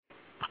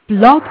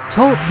Blog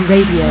Talk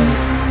Radio.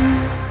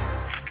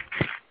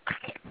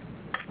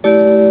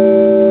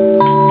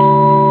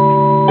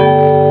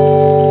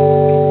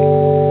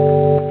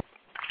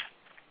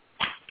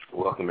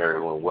 Welcome,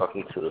 everyone.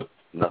 Welcome to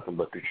Nothing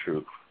But the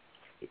Truth.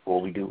 Before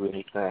we do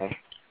anything,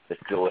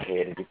 let's go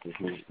ahead and get this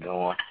music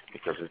going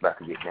because it's about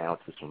to get down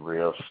to some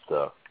real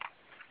stuff.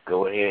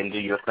 Go ahead and do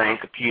your thing,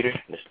 computer.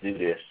 Let's do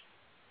this.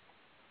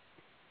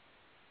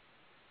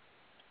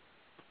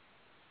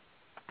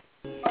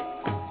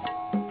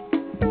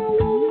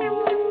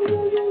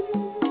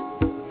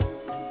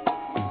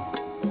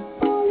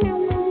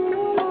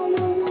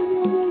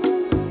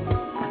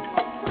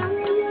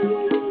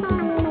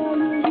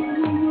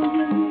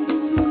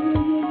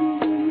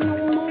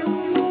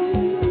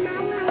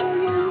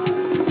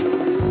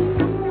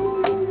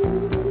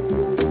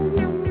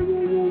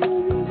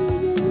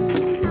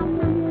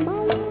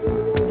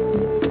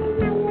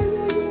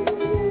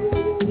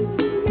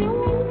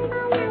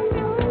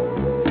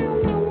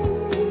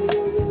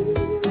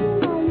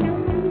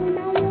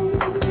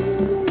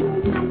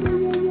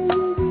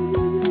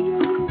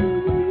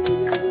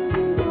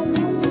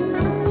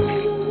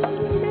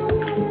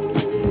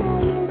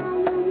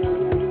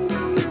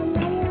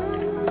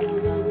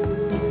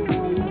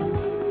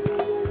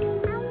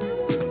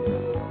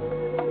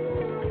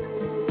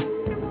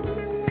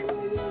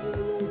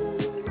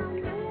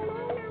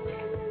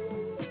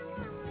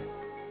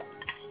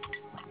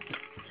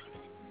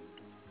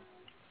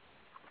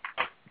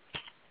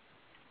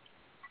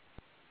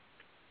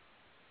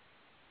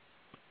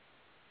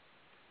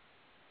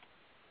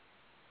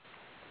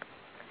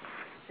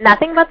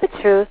 Nothing But the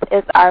Truth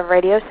is our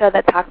radio show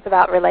that talks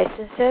about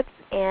relationships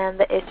and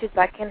the issues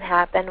that can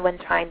happen when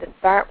trying to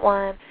start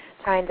one,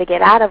 trying to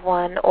get out of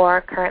one,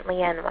 or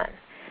currently in one.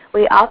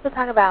 We also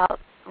talk about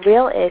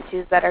real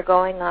issues that are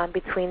going on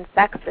between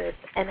sexes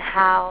and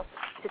how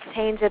to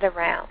change it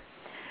around.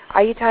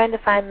 Are you trying to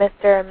find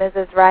Mr. or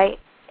Mrs. Right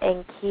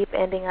and keep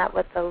ending up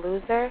with the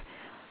loser?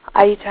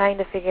 Are you trying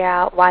to figure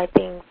out why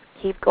things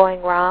keep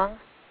going wrong?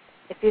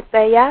 If you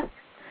say yes,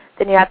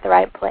 then you're at the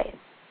right place.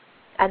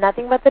 At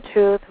Nothing But the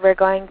Truth, we're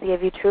going to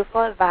give you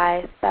truthful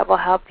advice that will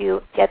help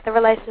you get the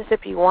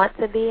relationship you want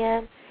to be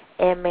in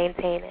and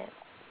maintain it.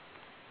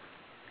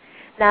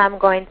 Now I'm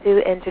going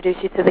to introduce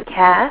you to the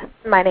cast.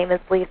 My name is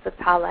Lisa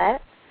Tollett.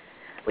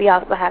 We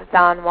also have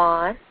Don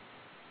Juan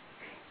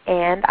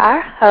and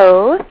our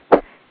host,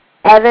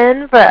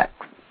 Evan Brooks.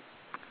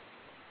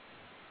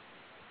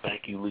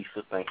 Thank you,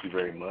 Lisa. Thank you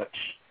very much.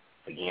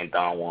 Again,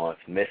 Don Juan's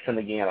missing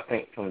again, I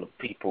think, from the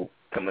people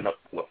coming up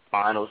with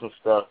finals and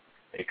stuff.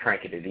 They're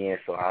cranking it in,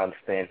 so I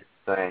understand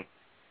the thing.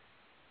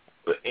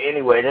 But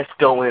anyway, let's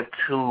go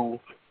into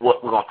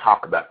what we're going to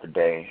talk about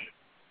today.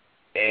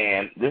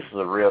 And this is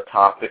a real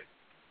topic.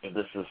 And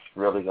this is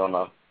really going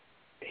to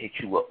hit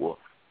you what will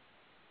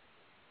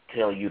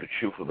tell you the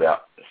truth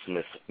about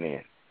submissive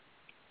men.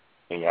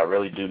 And y'all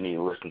really do need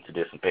to listen to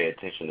this and pay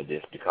attention to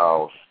this,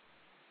 because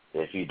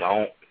if you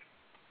don't,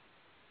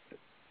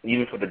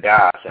 even for the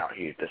guys out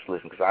here that's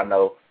listening, because I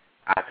know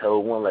I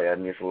told one lady, I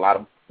mean, there's a lot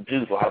of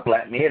dudes, a lot of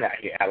black men out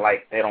here,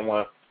 they don't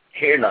want to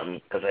hear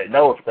nothing because they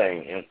know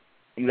everything. And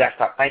you got to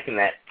stop thinking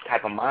that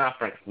type of mind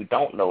frame, because we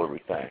don't know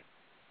everything.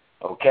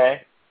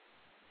 Okay?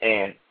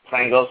 And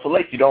same goes for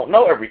ladies. You don't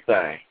know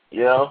everything,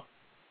 you know?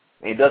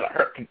 And it doesn't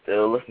hurt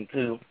to listen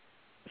to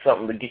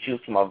something to get you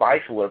some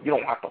advice or whatever. You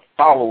don't have to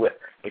follow it,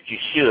 but you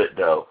should,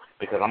 though,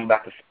 because I'm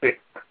about to spit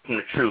from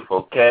the truth,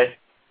 okay?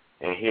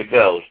 And here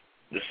goes.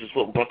 This is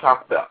what we're going to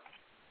talk about.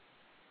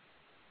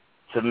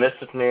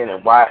 Submissive men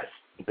and why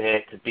it's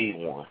bad to be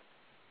one.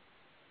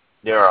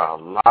 There are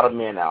a lot of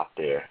men out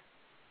there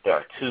that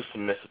are too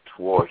submissive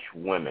towards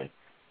women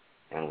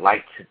and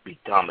like to be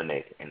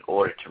dominated in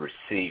order to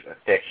receive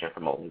affection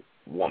from a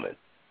woman.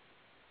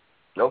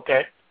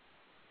 Okay.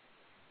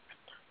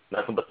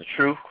 Nothing But the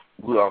Truth.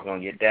 We are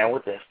going to get down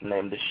with it. That's the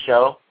name of the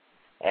show.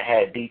 I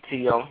had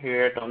DT on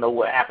here. Don't know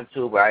what happened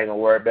to it, but I ain't going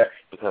to worry about it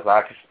because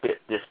I can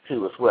spit this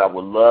too as well. I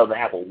would love to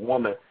have a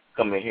woman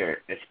come in here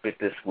and spit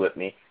this with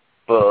me.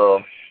 But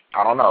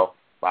I don't know.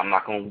 I'm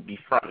not going to be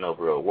fronting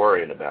over it or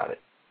worrying about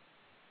it.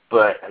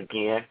 But,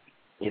 again,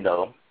 you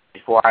know,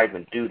 before I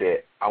even do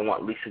that, I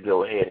want Lisa to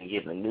go ahead and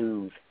get the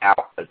news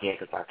out again,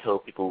 because I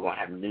told people we're going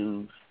to have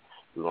news.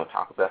 We're going to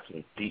talk about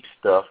some deep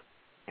stuff,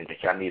 and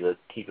that y'all need to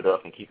keep it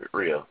up and keep it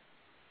real.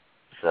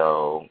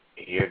 So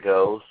here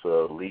goes.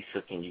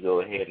 Lisa, can you go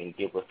ahead and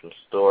give us some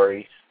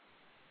stories?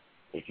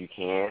 If you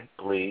can,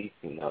 please.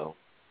 You know,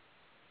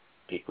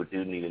 people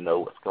do need to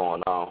know what's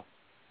going on.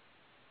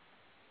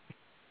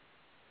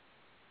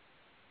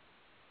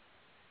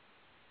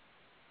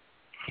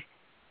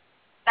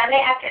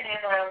 Sunday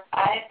afternoon around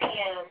 5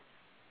 p.m.,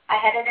 I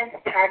headed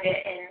into Target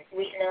in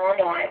Wheaton,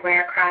 Illinois,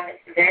 where crime is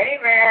very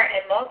rare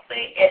and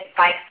mostly it's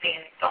bikes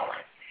being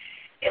stolen.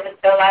 It was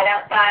still light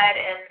outside,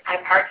 and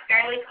I parked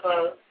fairly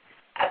close.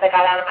 As I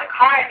got out of my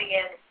car, I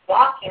began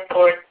walking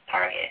towards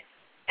Target,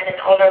 and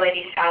an older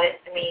lady shouted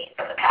to me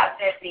from the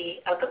passenger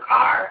seat of the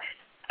car,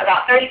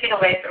 about 30 feet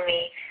away from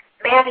me,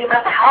 "Ma'am, you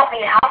must help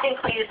me. Help me,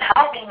 please.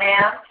 Help me,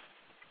 ma'am."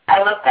 I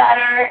looked at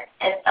her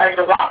and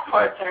started to walk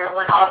towards her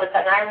when all of a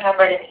sudden I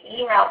remembered an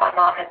email my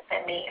mom had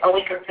sent me a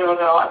week or two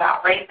ago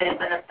about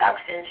rapists and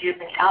abductions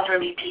using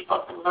elderly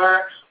people to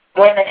lure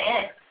women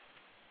in.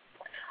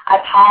 I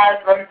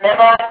paused,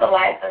 memorized the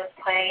license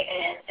plate,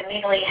 and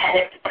immediately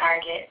headed to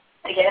Target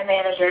to get a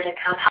manager to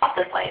come help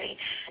this lady,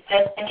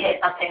 just in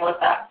case something was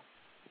up.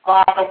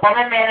 While the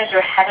woman manager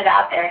headed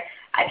out there,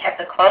 I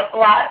kept a close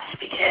watch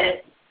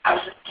because I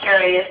was just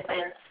curious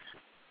and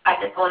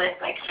I just wanted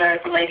to make sure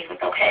the lady was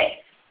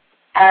okay.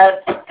 As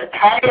the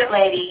Target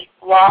lady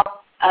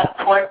walked up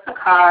towards the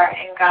car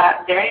and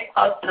got very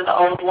close to the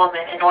old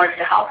woman in order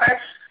to help her,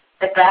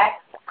 the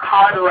back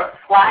car door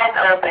flies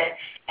open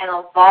and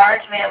a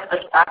large man with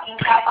a stocking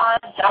cap on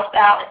jumped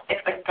out and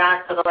sticks a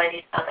gun to the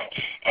lady's stomach,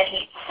 and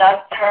he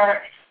shoved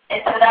her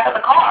into the back of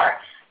the car.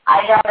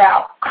 I yelled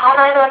out, "Call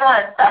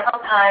 911"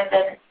 several times,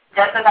 and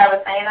just as I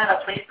was saying that,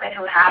 a policeman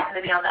who happened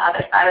to be on the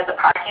other side of the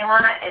parking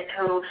lot and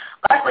who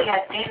luckily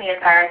had seen the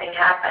entire thing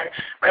happen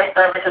raced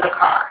over to the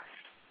car.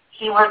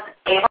 He was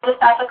able to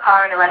stop the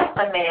car and arrest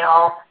the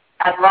male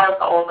as well as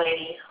the old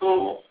lady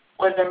who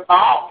was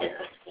involved in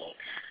the scheme.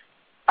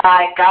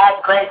 By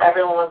God's grace,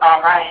 everyone was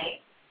all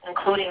right,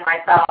 including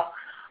myself,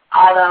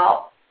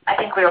 although I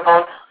think we were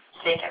both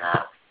shaken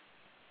up.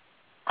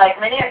 Like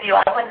many of you,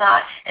 I would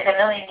not in a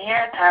million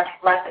years have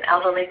left an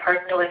elderly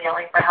person who was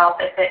yelling for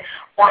help if it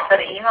weren't for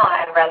the email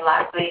I had read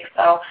last week.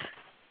 So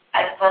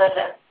I just wanted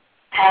to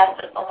pass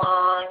this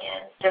along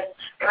and just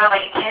remember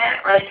you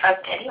can't really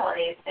trust anyone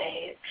these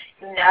days.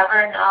 You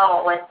never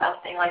know when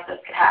something like this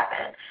could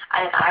happen.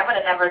 And I would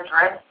have never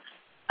dreamt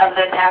of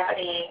this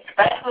happening,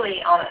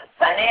 especially on a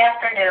Sunday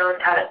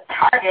afternoon at a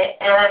Target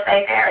in a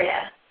safe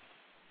area.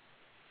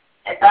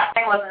 And that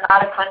thing was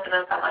not a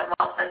coincidence that my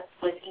mom sent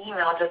this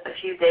email just a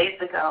few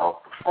days ago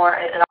before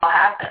it all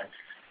happened.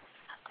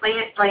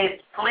 Please,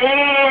 please,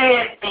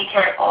 please be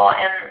careful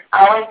and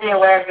always be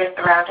aware of your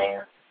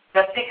surroundings.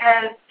 Just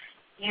because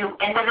you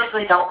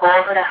individually don't go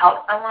over to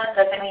help someone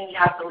doesn't mean you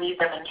have to leave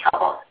them in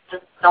trouble.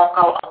 Just don't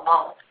go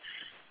alone.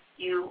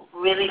 You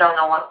really don't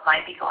know what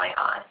might be going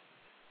on.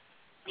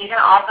 You can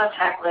also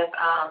check with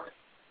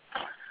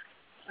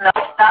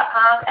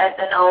Snopes.com,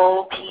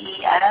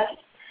 SNOPES,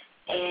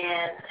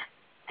 and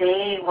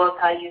they will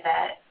tell you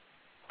that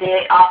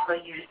they also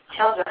use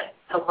children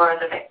to lure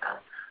the victim.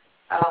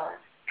 So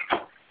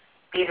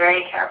be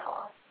very careful.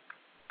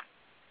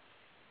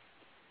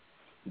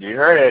 You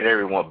heard it,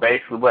 everyone.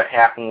 Basically what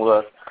happened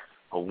was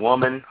a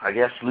woman, I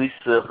guess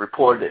Lisa,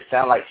 reported it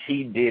sounded like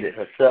she did it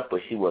herself,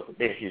 but she wasn't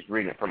there. She's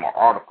reading it from an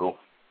article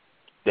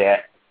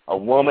that a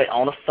woman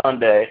on a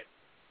Sunday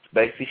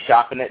basically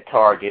shopping at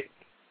Target.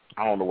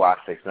 I don't know why I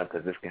say something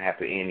because this can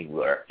happen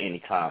anywhere,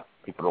 anytime.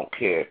 People don't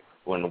care.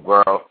 We're in the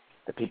world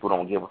that people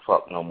don't give a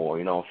fuck no more,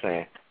 you know what I'm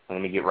saying? Let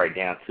me get right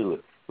down to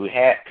it. We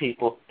had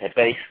people that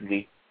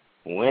basically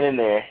went in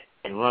there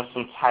and run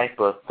some type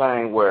of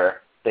thing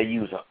where they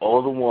use an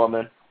older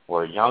woman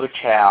or a younger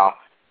child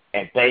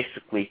and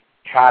basically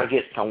try to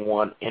get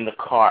someone in the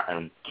car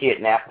and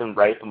kidnap them,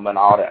 rape them, and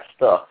all that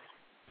stuff.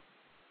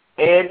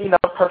 And, you know,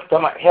 the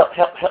person like, help.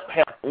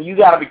 And you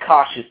got to be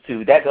cautious,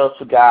 too. That goes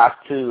for guys,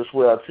 too, as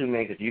well, too,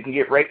 man, because you can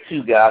get raped,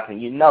 too, guys,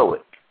 and you know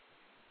it.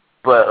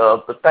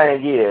 But the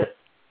thing is,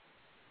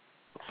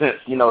 since,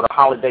 you know, the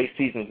holiday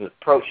season is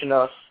approaching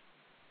us,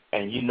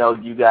 and, you know,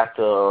 you got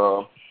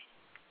the,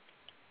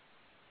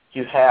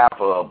 you have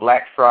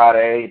Black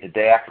Friday, the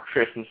day after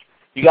Christmas,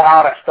 you got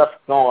all that stuff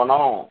going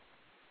on.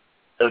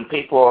 And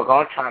people are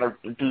going to try to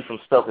do some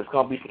stuff. It's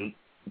going to be some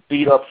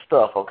beat-up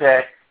stuff,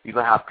 okay? You're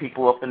going to have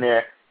people up in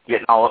there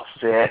getting all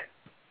upset,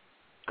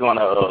 going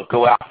to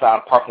go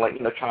outside the parking lot, you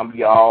know, trying to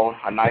be all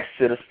a nice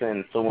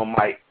citizen. Someone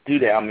might do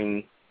that. I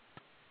mean,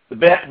 the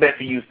best bet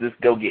for you is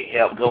just go get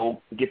help.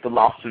 Go get the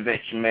loss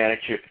prevention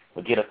manager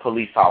or get a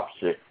police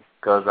officer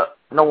because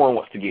no one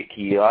wants to get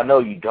killed. I know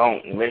you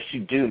don't. Unless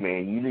you do,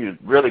 man, you need to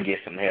really get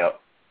some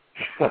help.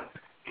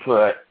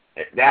 But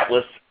that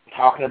was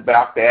talking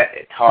about that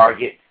at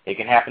Target. It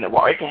can happen at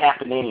Walmart. It can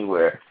happen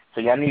anywhere.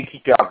 So y'all need to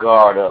keep y'all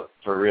guard up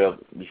for real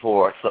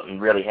before something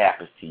really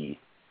happens to you.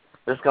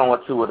 Let's go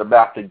into it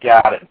about the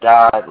guy that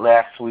died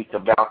last week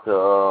about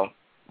the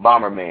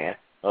Bomberman.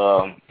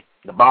 The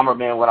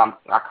Bomberman, what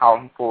I call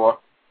him for,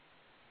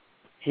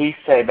 he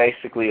said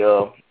basically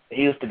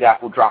he was the guy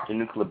who dropped the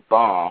nuclear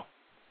bomb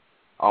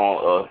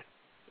on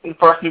the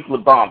first nuclear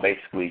bomb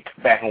basically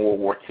back in World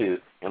War II,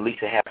 and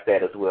Lisa has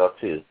that as well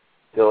too.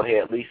 Go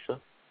ahead, Lisa.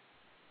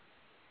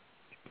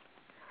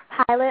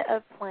 Pilot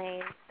of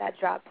plane that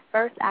dropped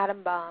first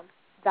atom bomb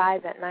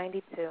dies at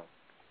 92.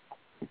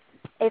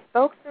 A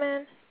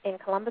spokesman in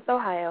Columbus,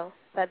 Ohio,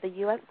 said the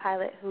U.S.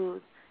 pilot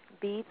whose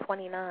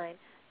B-29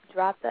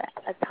 dropped the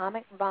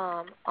atomic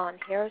bomb on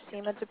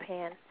Hiroshima,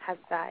 Japan, has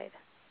died.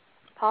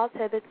 Paul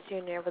Tibbets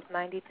Jr. was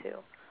 92.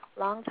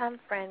 Longtime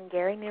friend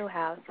Gary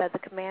Newhouse said the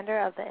commander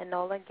of the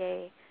Enola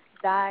Gay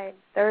died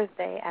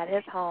Thursday at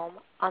his home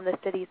on the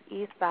city's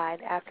east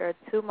side after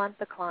a 2-month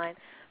decline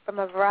from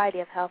a variety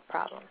of health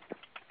problems.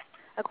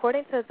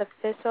 According to the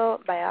official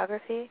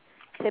biography,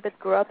 Tibbetts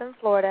grew up in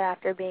Florida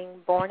after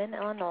being born in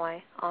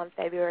Illinois on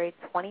February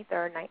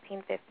 23,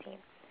 1915.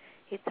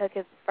 He took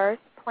his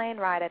first plane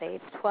ride at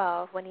age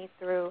 12 when he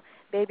threw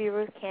Baby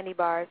Ruth candy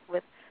bars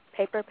with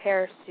paper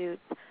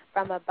parachutes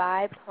from a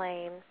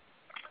biplane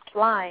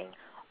flying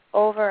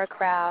over a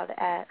crowd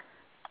at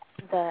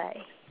the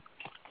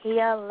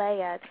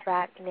Hialeah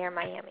track near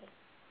Miami.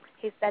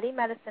 He studied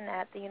medicine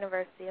at the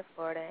University of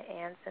Florida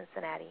and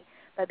Cincinnati,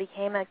 but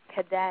became a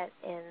cadet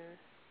in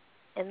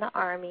the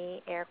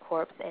Army Air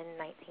Corps in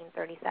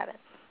 1937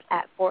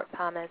 at Fort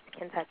Thomas,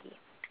 Kentucky.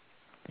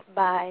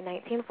 By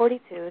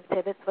 1942,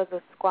 Tibbetts was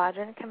a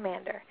squadron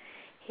commander.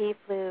 He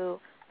flew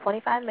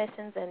 25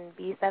 missions in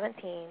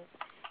B-17s,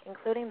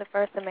 including the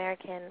first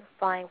American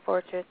Flying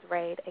Fortress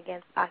raid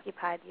against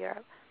occupied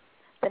Europe.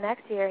 The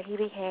next year, he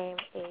became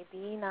a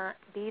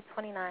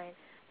B-29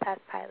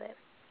 test pilot.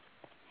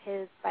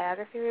 His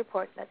biography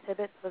reports that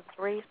Tibbetts was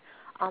briefed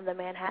on the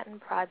Manhattan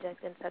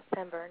Project in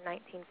September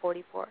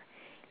 1944,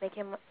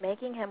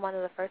 making him one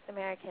of the first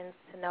Americans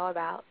to know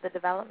about the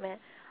development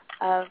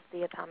of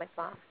the atomic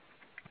bomb.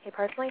 He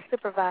personally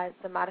supervised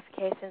the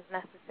modifications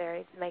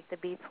necessary to make the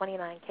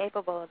B-29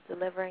 capable of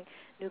delivering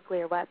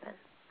nuclear weapons.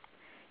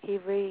 He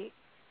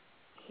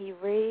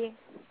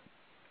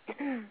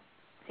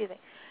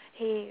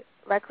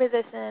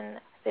requisitioned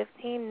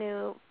 15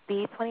 new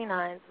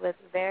B-29s with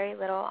very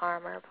little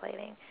armor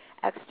plating,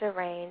 extra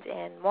range,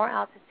 and more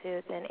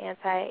altitude than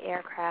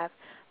anti-aircraft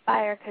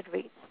fire could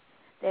reach.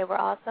 They were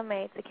also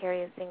made to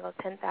carry a single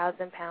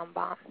 10,000-pound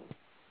bomb.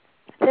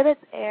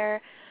 Tibbetts'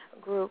 air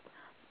group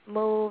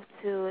moved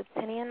to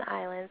Tinian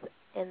Islands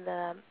in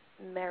the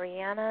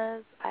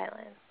Marianas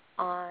Islands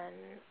on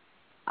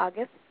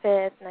August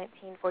 5,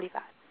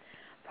 1945.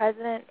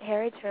 President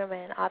Harry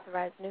Truman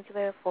authorized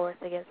nuclear force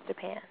against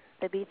Japan.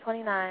 The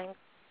B-29,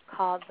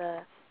 called the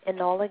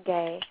Enola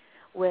Gay,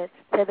 with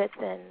Tibbetts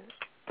in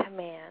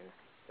command,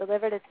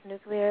 delivered its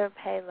nuclear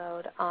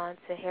payload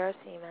onto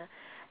Hiroshima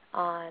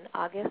on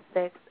August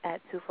 6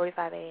 at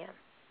 2:45 a.m.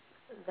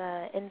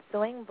 The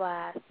ensuing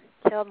blast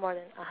killed more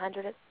than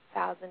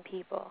 100,000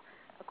 people,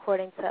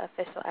 according to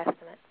official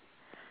estimates.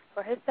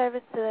 For his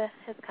service to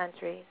his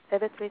country,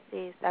 Tibbetts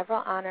received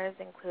several honors,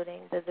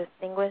 including the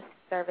Distinguished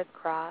Service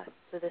Cross,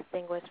 the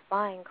Distinguished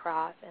Flying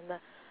Cross, and the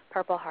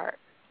Purple Heart.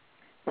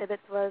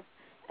 Tibbetts was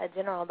a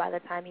general by the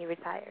time he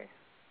retired.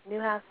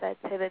 Newhouse said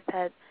Tibbetts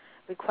had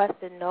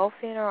requested no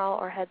funeral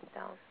or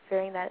headstone,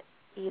 fearing that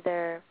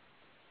either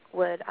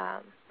would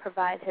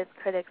provide his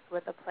critics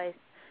with a place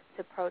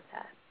to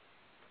protest.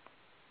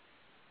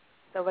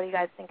 So what do you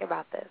guys think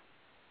about this?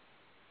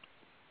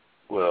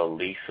 Well,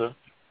 Lisa,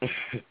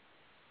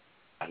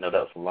 I know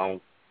that was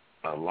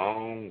a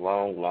long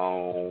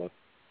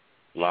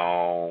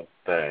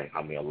thing.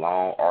 I mean, a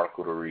long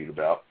article to read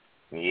about.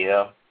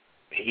 Yeah,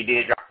 he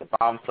did drop the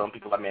bomb. Some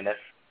people, I mean, that's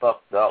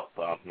fucked up.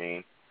 But I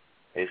mean,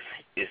 it's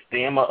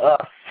them or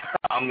us.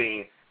 I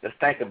mean, let's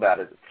think about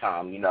it at the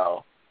time. You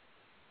know,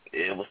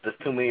 it was just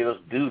too many of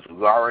those dudes who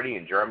were already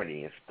in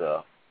Germany and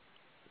stuff.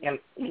 And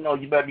you know,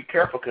 you better be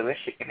careful because that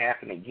shit can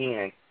happen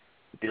again.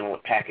 Dealing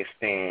with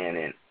Pakistan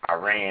and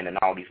Iran and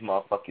all these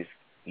motherfuckers,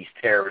 these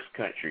terrorist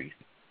countries.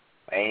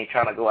 I ain't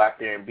trying to go out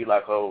there and be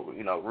like, oh,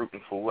 you know,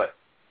 rooting for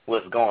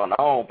what's going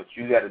on, but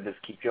you got to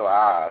just keep your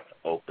eyes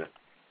open.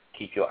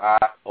 Keep your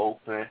eyes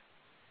open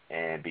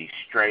and be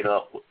straight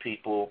up with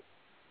people.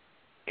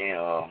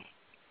 And,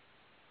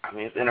 I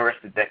mean, it's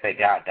interesting that that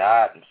guy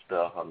died and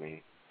stuff. I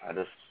mean, I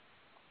just,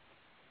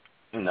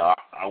 you know,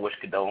 I wish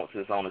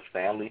condolences on his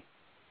family.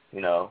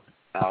 You know,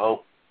 I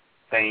hope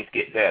things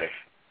get better.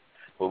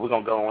 But we're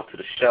going to go on to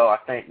the show. I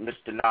think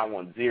Mr.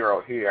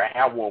 910 here, I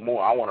have one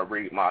more I want to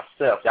read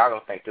myself. Y'all going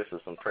to think this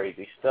is some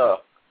crazy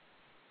stuff.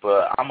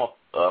 But I'm going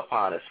to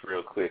find this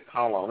real quick.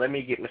 Hold on. Let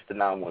me get Mr.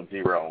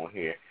 910 on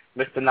here.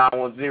 Mr.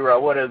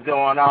 910, what is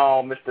going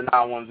on, Mr.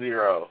 910?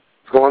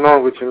 What's going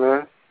on with you,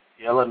 man?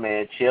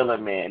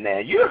 Chillin', man. Now,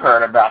 you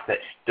heard about that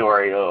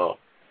story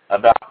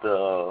about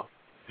the,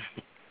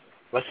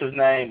 what's his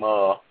name?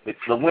 It's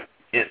the Wendy's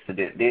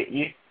incident, didn't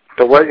you?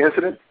 The what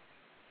incident?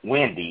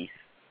 Wendy's.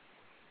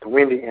 The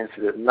Wendy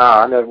incident.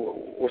 Nah, I never.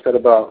 What's that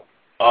about?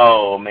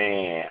 Oh,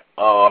 man.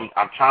 I'm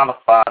trying to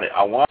find it.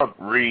 I want to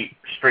read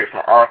straight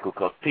from the article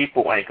because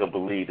people ain't going to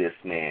believe this,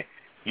 man.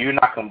 You're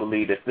not going to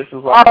believe this. This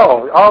is what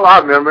I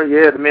remember.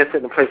 Yeah, the man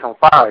setting the place on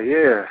fire.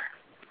 Yeah.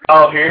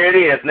 Oh, here it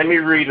is. Let me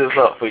read this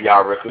up for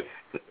y'all real quick.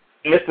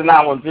 Mr.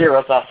 910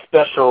 is our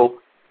special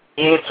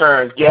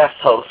intern guest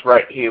host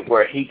right here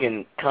where he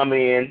can come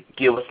in,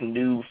 give us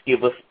news,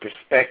 give us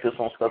perspectives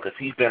on stuff because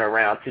he's been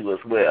around too as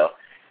well.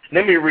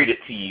 Let me read it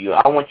to you.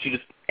 I want you to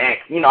ask,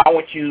 I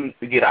want you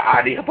to get an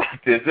idea about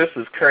this. This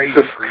is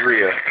crazy for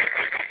real.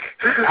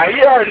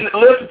 You already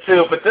listened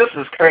to it, but this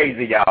is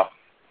crazy, y'all.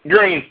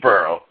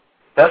 Greensboro.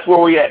 That's where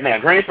we at now.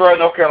 Greensboro,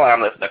 North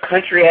Carolina. The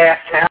country-ass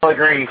town of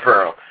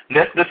Greensboro.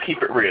 Let's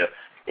keep it real.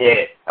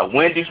 A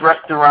Wendy's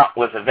restaurant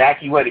was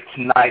evacuated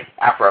tonight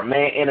after a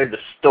man entered the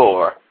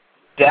store,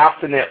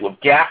 dousing it with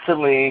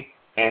gasoline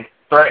and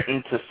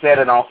threatened to set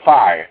it on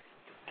fire.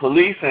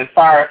 Police and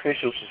fire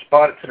officials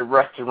responded to the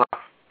restaurant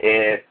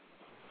and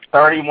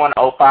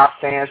 3105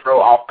 Sands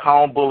Road off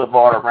Cone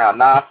Boulevard around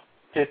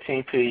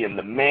 9:15 p.m.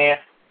 The man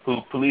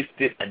who police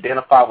did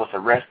identify was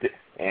arrested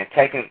and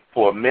taken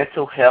for a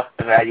mental health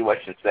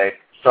evaluation, say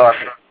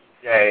Sergeant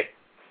J.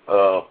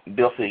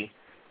 Bilsey.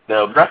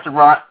 The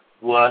restaurant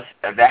was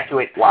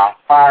evacuated while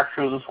fire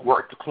crews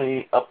worked to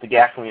clean up the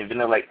gasoline and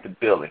ventilate the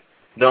building.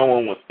 No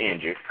one was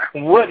injured.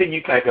 What do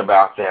you think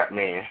about that,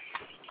 man?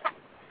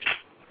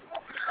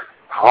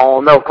 I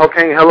don't know.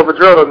 Cocaine, hell of a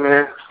drug,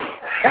 man.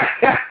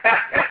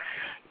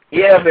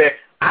 Yeah, man.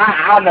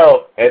 I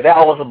know if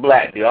that was a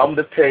black dude, I'm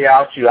going to tell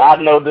y'all the truth. I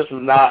know this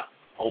is not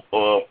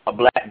a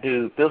black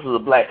dude. This was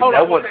a black dude.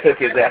 That one took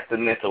his ass to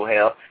mental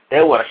health.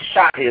 They would have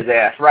shot his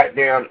ass right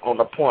there on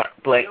the point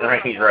blank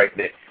range right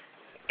there.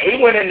 He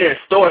went in there and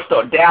store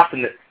started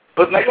dousing it.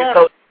 But make it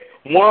so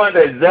one of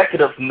the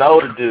executives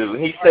know the dude.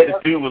 He said the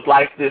dude was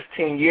like this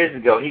 10 years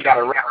ago. He got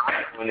around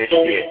doing this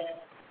shit.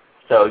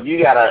 So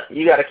you gotta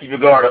keep your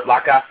guard up.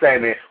 Like I say,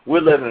 man,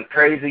 we're living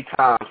crazy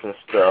times and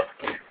stuff.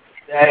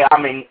 Hey,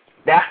 I mean,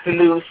 that's the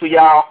news for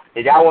y'all.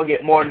 If y'all want to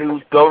get more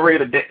news, go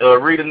read a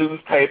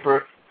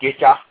newspaper, get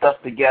y'all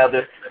stuff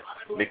together,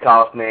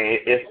 because, man,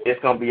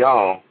 it's going to be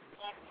on.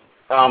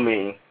 I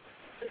mean,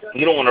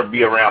 you don't want to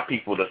be around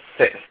people that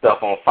set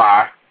stuff on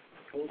fire.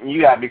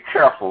 You got to be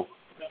careful.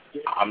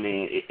 I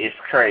mean, it's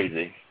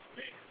crazy.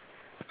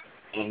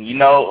 And you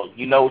know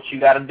what you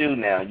got to do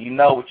now. You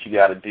know what you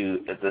got to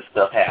do if this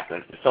stuff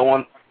happens. If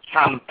someone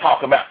trying to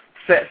talk about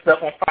set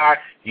stuff on fire,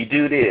 you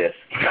do this.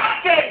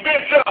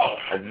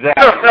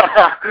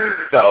 Exactly.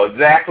 So,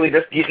 exactly,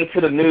 let's get into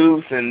the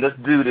news and let's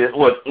do this.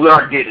 Well, we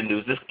aren't getting the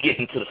news. Let's get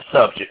into the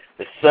subject.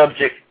 The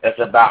subject is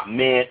about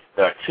men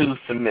that are too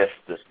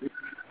submissive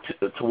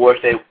towards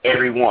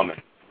every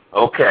woman.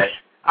 Okay.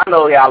 I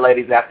know y'all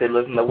ladies out there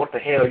listening to what the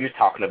hell you're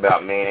talking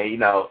about, man. You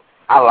know,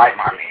 I like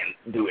my man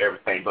to do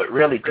everything, but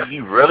really, do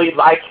you really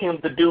like him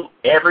to do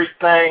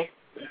everything?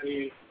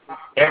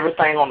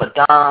 Everything on the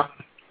dime?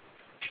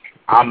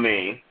 I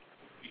mean,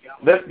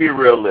 let's be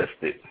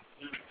realistic.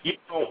 You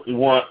don't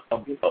want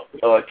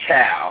a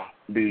child,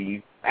 do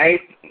you? I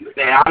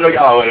know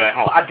y'all are at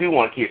home. I do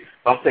want a kid.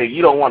 But I'm saying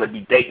you don't want to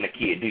be dating a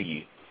kid, do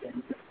you?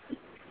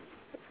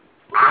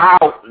 I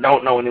don't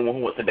know anyone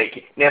who wants to date a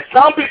kid. Now,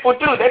 some people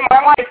do. They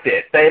might like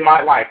that. They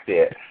might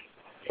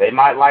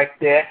like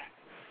that.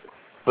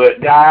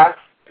 But, guys,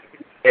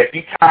 if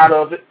you're tired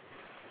of it,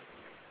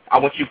 I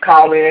want you to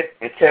call in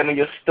and tell me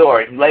your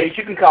story. Ladies,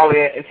 you can call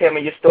in and tell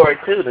me your story,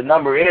 too. The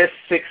number is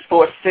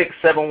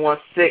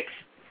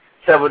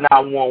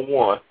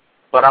 646-716-7911.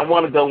 But I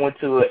want to go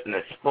into it and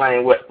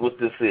explain what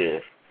this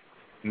is.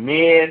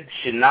 Men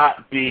should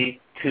not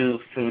be too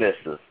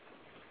submissive.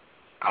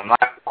 I'm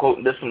not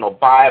quoting this from the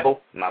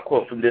Bible. I'm not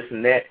quoting from this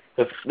and that.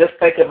 Let's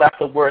think about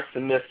the word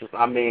submissive.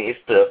 I mean, it's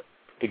to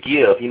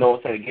give, you know what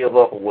I'm saying, to give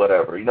up or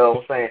whatever. You know what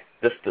I'm saying?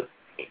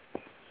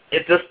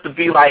 It's just to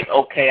be like,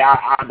 okay,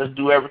 I just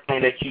do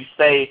everything that you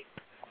say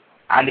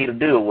I need to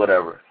do or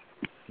whatever.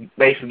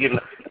 Basically giving.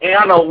 And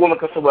I know women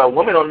can say, well,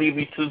 women don't need to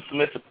be too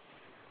submissive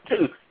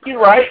too. You're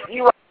right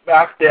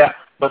about that.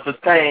 But the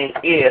thing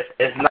is,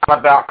 it's not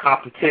about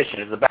competition.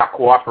 It's about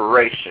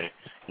cooperation.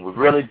 We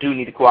really do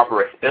need to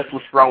cooperate. That's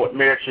what's wrong with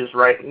marriages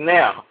right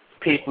now.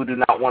 People do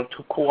not want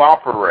to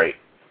cooperate,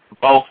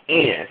 both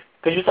ends.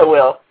 Because you say,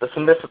 well, the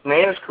submissive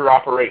man is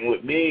cooperating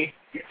with me.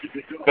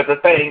 But the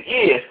thing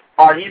is,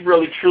 are you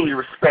really truly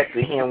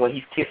respecting him when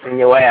he's kissing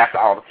your ass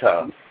all the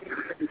time?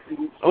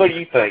 What do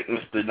you think,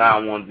 Mr.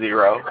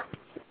 910?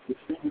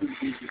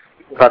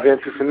 About being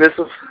too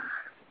submissive?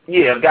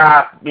 Yeah, a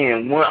guy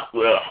being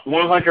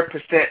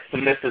 100%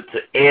 submissive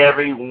to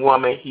every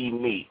woman he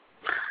meets.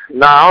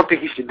 No, I don't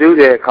think you should do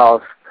that,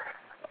 because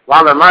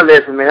while I learned my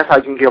lesson, man, that's how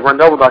you can get run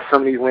over by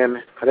some of these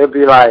women. Cause they'll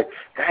be like,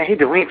 dang, he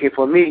doing anything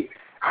for me.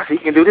 I said,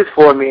 he can do this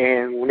for me.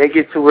 And when they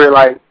get to where,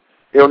 like,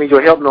 they don't need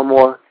your help no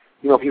more,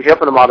 you know, if you're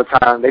helping them all the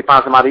time, they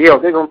find somebody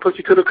else. They're going to put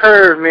you to the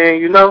curb, man,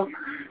 you know.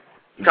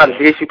 You try to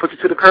dish, you put you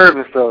to the curb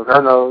and stuff. I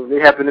know.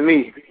 It happened to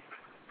me.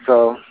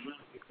 So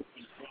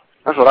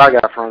that's what I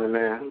got from it,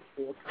 man.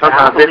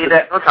 Sometimes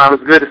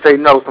it's good to say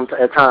no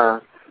at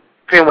times.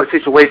 Depending on what the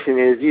situation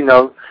is, you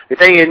know. If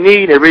they in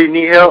need, they really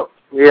need help,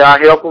 yeah, I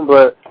help them,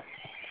 but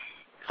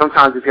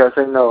sometimes you got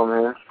to say no,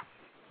 man.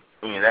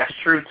 Yeah, that's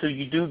true, too.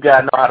 You do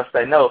got to know how to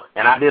say no.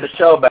 And I did a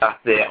show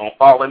about that on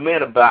Fallen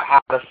Men about how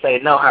to say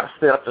no, how to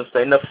sit up and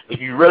say no. If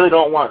you really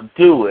don't want to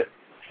do it,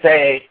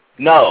 say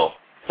no.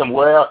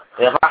 Well,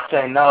 if I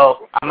say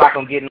no, I'm not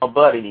going to get no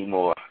butt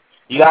anymore.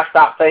 You got to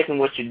stop thinking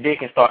with your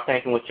dick and start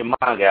thinking with your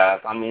mind,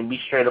 guys. I mean, be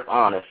straight up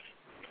honest.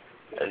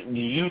 Do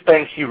you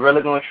think she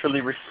really going to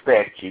truly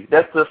respect you?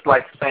 That's just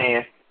like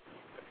saying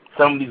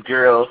some of these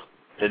girls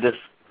that just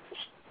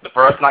the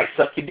first night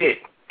suck your dick.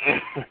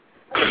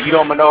 You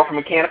don't know from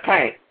a can of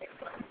paint.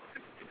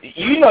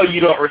 You know you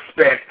don't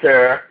respect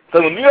her.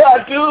 So when yeah,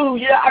 I do.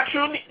 Yeah, I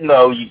truly.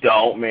 No, you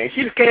don't, man.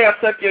 She just can't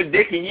suck your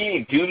dick and you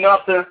ain't do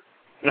nothing.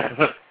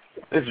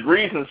 There's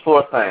reasons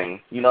for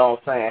things. You know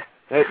what I'm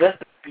saying? Let's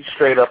be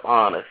straight up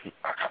honest.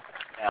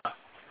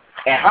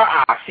 In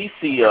her eyes, she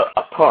see a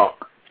punk.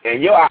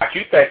 And you're out,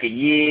 you thinking,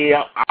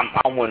 yeah,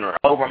 I'm winning her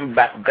over. I'm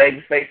about to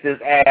babyface this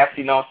ass,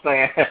 you know what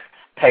I'm saying?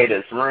 Pay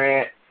this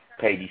rent,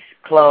 pay these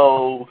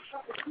clothes,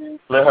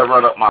 let her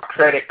run up my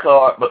credit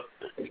card. But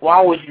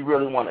why would you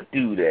really want to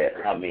do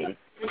that? I mean,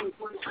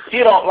 she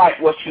don't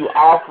like what you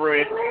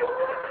offering.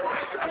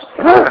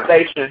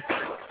 Station.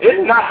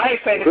 It's not. I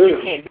ain't saying that you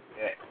can't do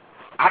that.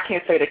 I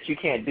can't say that you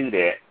can't do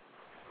that.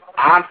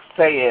 I'm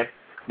saying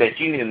that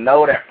you need to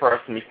know that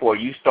person before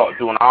you start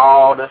doing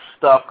all this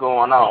stuff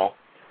going on.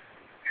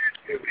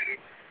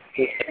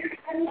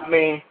 I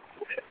mean,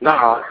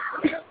 nah.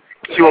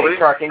 Hey,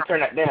 Clark, can you turn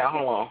that down?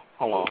 Hold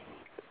on.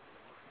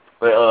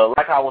 But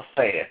like I was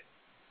saying,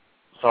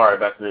 sorry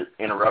about the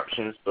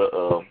interruptions, but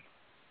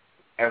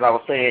as I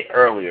was saying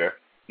earlier,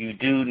 you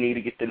do need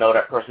to get to know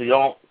that person. You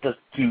don't just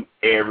do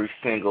every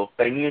single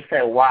thing. You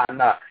say, why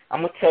not?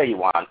 I'm going to tell you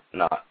why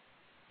not.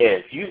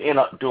 If you end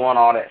up doing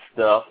all that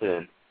stuff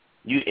and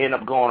you end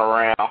up going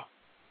around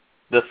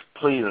just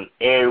pleasing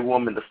every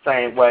woman the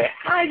same way,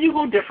 how are you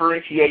going to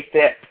differentiate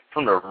that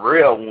from the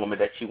real woman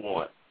that you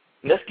want?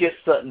 Let's get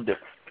something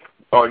different.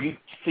 Are you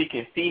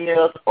seeking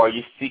females or are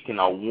you seeking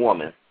a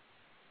woman?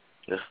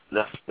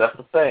 That's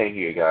the thing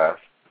here, guys.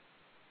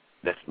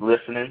 That's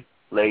listening.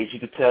 Ladies, you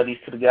can tell these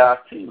to the guys,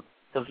 too.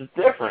 Because it's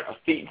different.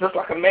 Just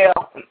like a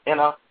male and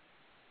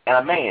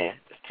a man.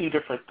 It's two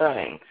different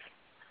things.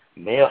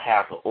 Male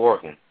has an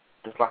organ,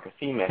 just like a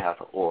female has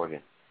an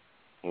organ.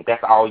 And if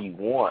that's all you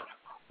want,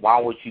 why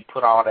would you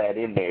put all that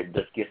in there to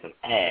just get some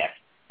ass?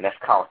 And that's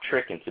called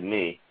tricking to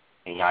me.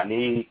 And y'all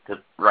need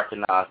to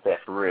recognize that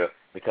for real.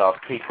 Because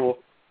people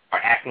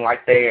are acting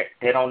like they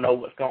don't know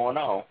what's going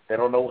on. They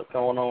don't know what's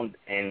going on.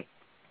 And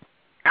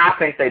I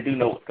think they do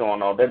know what's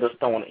going on. They just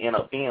don't want to end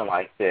up being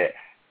like that.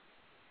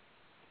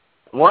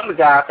 One of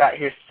the guys out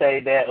here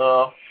say that,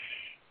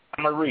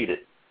 I'm going to read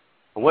it.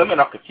 Women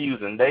are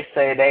confusing. They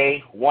say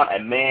they want a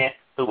man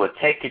who will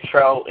take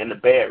control in the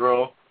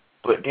bedroom,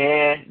 but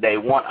then they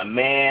want a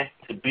man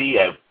to be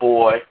a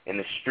boy in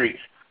the streets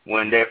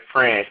when their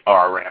friends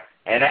are around.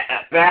 And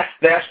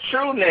that's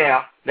true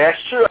now. That's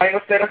true. I ain't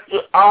going to say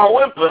that's all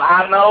women, but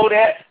I know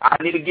that.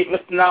 I need to get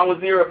Mr.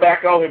 910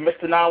 back on here.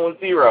 Mr.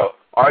 910,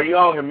 are you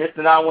on here? Mr.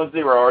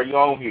 910, are you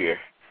on here?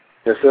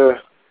 Yes, sir.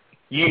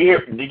 Did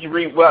you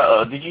hear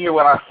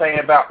what I was saying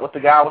about what the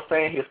guy was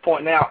saying? He was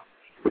pointing out.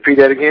 Repeat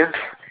that again.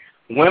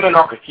 Women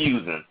are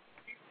confusing.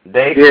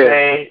 They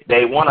say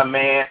they want a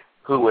man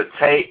who would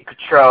take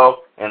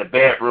control in the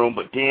bedroom,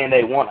 but then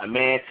they want a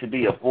man to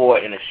be a boy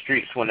in the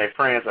streets when their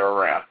friends are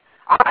around.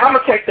 I'm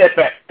going to take that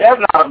back.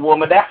 That's not a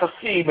woman. That's a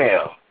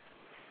female.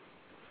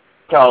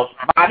 Because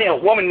by then, a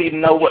woman needs to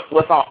know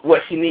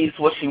what she needs,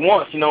 what she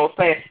wants, you know what I'm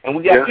saying? And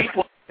we got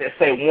people that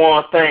say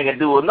one thing and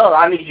do another.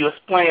 I need you to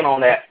explain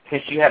on that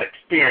since you had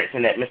experience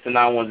in that, Mr.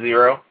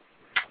 910.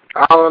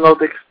 I don't know.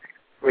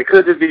 It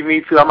could just be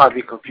me, too. I might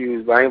be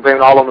confused, but I ain't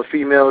blaming all on the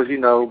females, you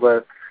know,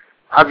 but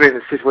I've been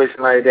in a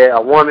situation like that.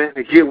 A woman,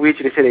 they get with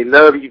you, they say they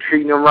love you,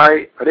 treating them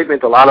right, but they've been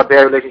through a lot of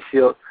bad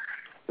relationships.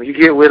 When you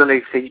get with them,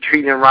 they say you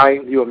treating them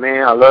right, you a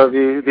man, I love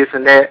you, this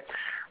and that.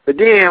 But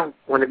then,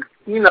 when this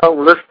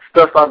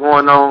stuff starts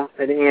going on,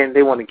 at the end,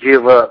 they want to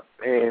give up.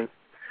 And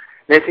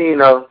next thing you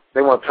know,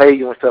 they want to play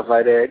you and stuff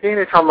like that. Then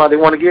they're talking about they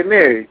want to get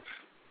married.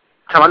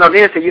 Then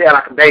they say you act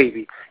like a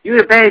baby. You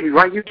a baby,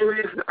 right? You do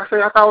this. I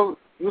say, I thought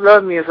you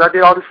loved me, and so I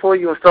did all this for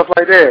you and stuff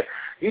like that.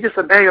 You just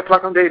a baby,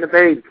 like I'm dating a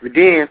baby. But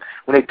then,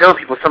 when they dump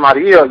you for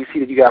somebody else, you see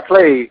that you got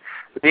played.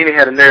 But then they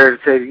had a nerve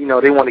to say,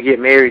 they want to get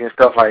married and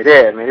stuff like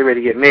that. Man, they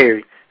ready to get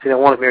married. So they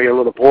want to marry a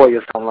little boy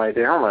or something like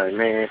that. I'm like,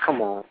 man,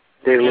 come on.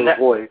 Date a little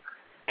boy.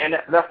 And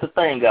that's the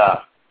thing, guys.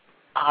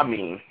 I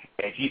mean,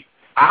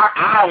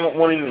 I don't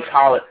want to even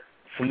call it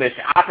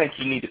submission. I think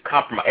you need to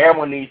compromise.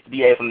 Everyone needs to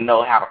be able to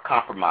know how to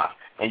compromise.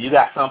 And you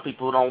got some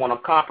people who don't want to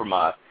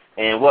compromise.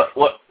 And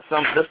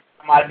this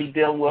might be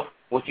dealing with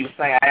what you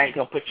saying. I ain't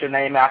going to put your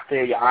name out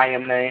there, your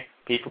IM name.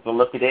 People can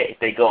look at it. If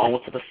they go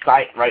onto the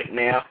site right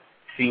now,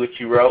 see what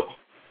you wrote.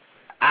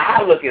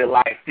 I look at it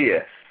like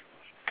this.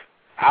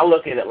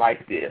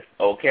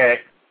 Okay?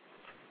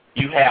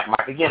 You have,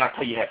 like, again, I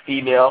tell you have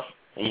females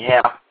and you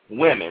have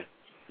women.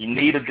 You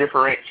need to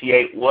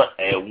differentiate what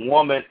a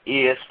woman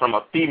is from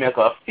a female,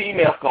 because a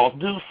female's going to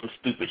do some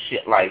stupid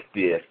shit like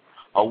this.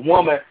 A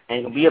woman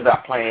ain't going to be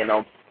about playing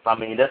on. I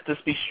mean, let's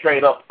just be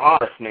straight up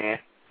honest, man.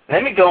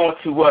 Let me go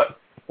into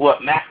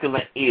what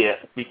masculine is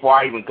before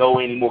I even go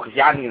anymore, because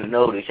y'all need to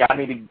know this. Y'all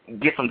need to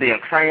get some damn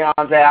crayons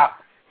out,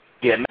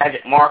 get a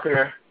magic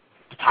marker,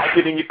 type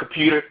it in your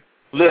computer.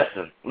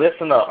 Listen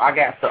up. I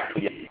got something for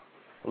you.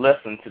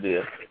 Listen to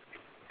this.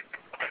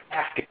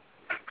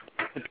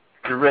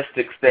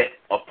 Characteristics that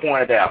are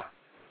pointed out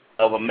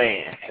of a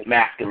man,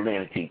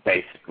 masculinity,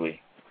 basically.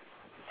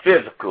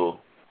 Physical.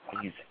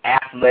 He's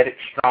athletic,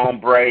 strong,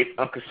 brave,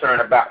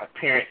 unconcerned about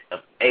appearance of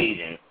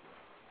aging.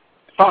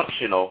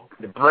 Functional,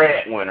 the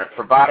breadwinner,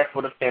 provided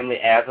for the family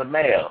as a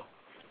male.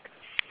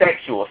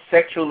 Sexual,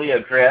 sexually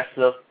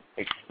aggressive,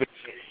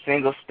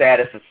 single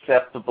status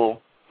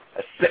acceptable.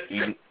 A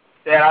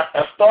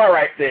star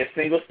right there,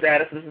 single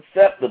status is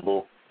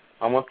acceptable.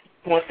 I'm going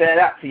to point that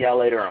out to y'all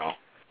later on.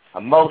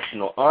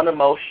 emotional,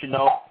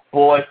 unemotional,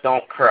 boys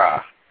don't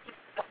cry.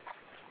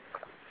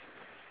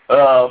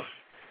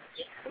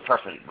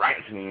 Person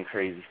writing to me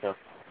crazy stuff.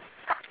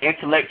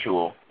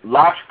 Intellectual,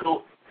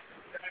 logical,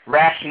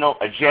 rational,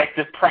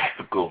 objective,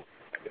 practical.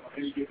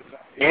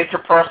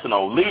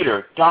 Interpersonal,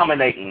 leader,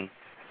 dominating.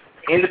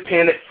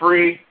 Independent,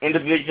 free,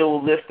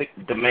 individualistic,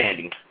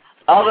 demanding.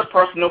 Other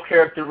personal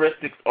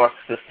characteristics are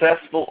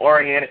successful,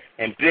 oriented,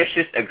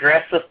 ambitious,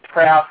 aggressive,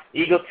 proud,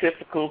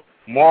 egotistical,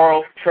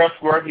 moral,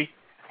 trustworthy,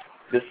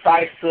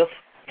 decisive,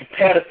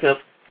 competitive,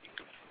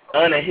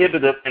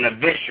 uninhibited, and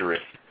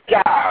adventurous.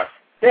 Guys,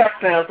 that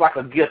sounds like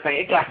a good thing.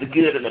 It got the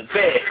good and the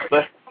bad,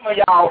 but some of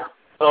y'all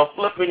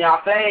flipping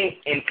y'all thing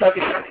and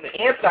tucking it in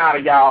the inside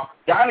of y'all.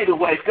 Y'all need to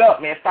wake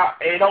up, man. Stop.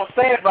 It don't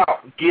say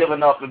about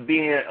giving up and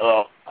being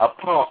a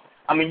punk.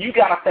 I mean, you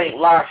got to think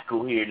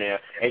logical here now.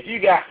 If you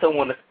got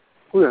someone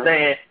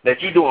saying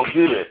that you're doing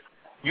good,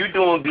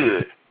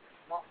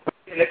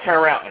 and they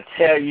turn around and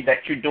tell you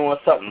that you're doing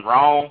something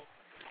wrong,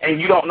 and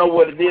you don't know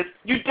what it is,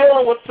 you're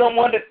dealing with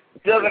someone that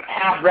doesn't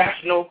have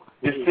rational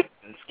decision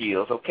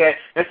skills, okay?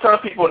 And some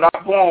people are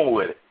not born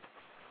with it.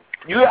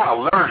 You got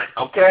to learn it,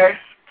 okay?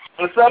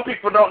 And some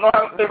people don't know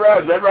how to do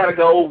it. They'd rather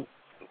go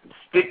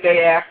stick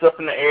their ass up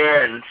in the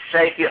air and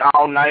shake it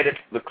all night at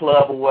the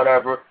club or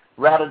whatever,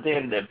 rather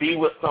than to be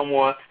with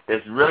someone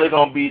that's really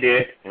going to be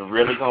there and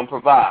really going to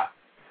provide.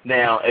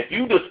 Now, if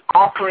you just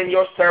offering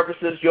your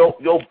services, your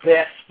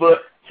best foot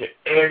to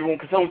everyone,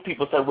 because some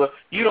people say, well,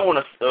 you don't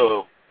want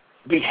to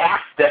be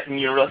half-stepping in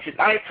your relationship.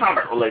 I ain't talking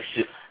about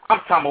relationship.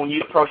 I'm talking about when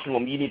you approach a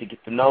woman, you need to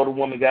get to know the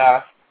woman,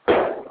 guys.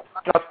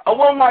 Because a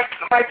woman might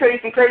tell you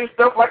some crazy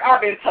stuff like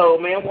I've been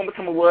told, man. A woman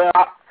come, well,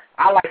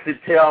 I like to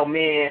tell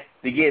men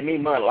to get me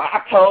money. Like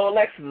I told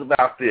Alexis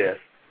about this.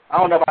 I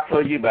don't know if I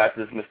told you about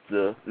this,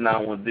 Mr.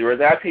 910.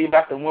 Did I tell you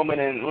about the woman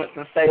in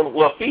Winston-Salem?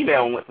 Well,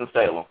 female in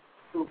Winston-Salem.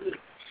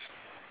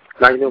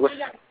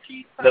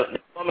 The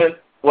woman,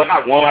 well,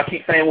 not woman. I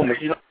keep saying woman.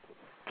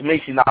 To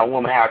me, she's not a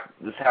woman. How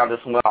this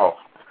went off.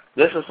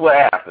 This is what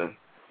happened.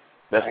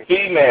 The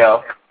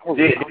female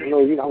did.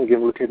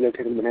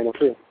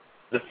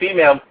 The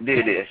female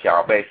did this,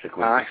 y'all.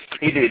 Basically,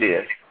 he did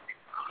this.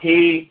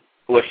 She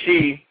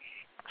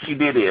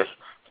did this.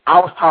 I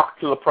was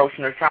talking to,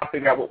 approaching her, trying to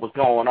figure out what was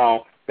going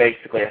on.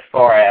 Basically, as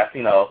far as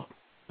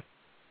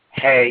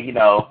hey,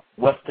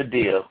 what's the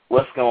deal?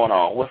 What's going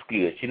on? What's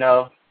good?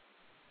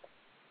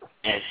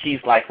 And she's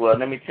like, well,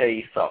 let me tell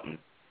you something.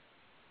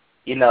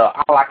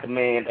 I like a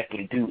man that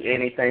can do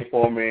anything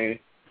for me.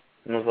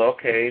 And I was like,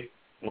 okay,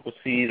 we'll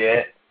see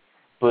that.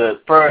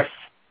 But first,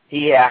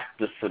 he has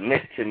to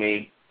submit to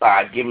me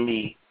by giving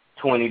me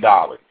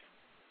 $20.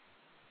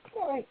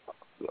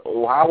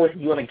 Why would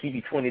he want to give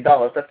you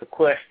 $20? That's the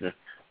question.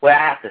 Well, I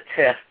have to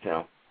test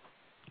him.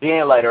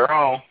 Then later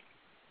on,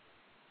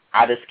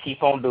 I just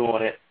keep on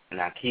doing it, and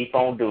I keep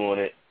on doing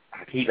it.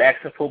 I keep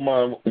asking for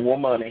more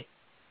money.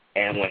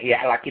 And when he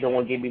act like he don't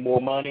want to give me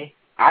more money,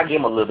 I give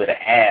him a little bit of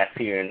ass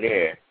here and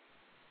there.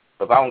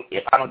 But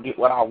if I don't get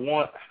what I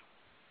want,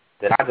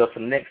 then I go to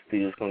the next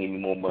dude who's going to give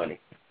me more money.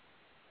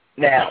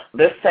 Now,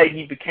 let's say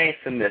you became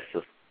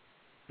submissive.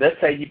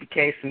 Let's say you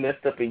became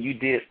submissive and you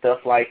did stuff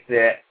like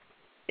that,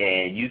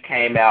 and you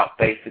came out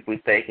basically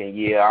thinking,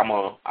 yeah, I'm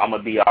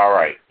gonna be all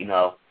right.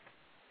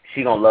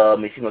 She gonna love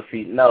me. She gonna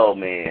see. No,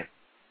 man,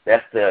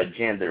 that's the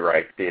agenda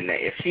right there. Now,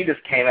 if she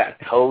just came out and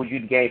told you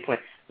the game plan,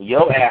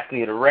 your ass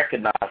need to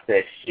recognize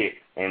that shit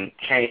and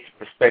change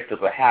the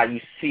perspective of how you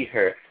see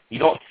her. You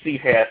don't see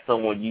her as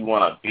someone you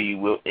want to be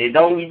with. And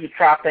don't even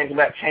try to think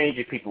about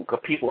changing people, because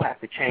people have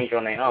to change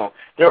on their own.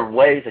 There are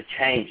ways of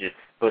changing,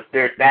 but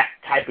that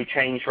type of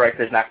change right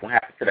there is not going to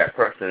happen to that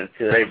person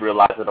until they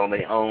realize it on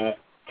their own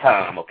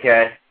time,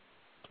 okay?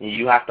 And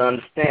you have to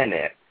understand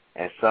that.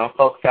 And some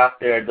folks out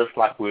there are just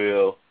like,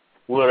 well,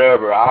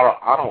 whatever,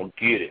 I don't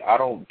get it. I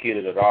don't get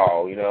it at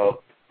all,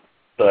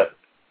 But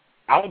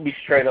I'm going to be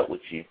straight up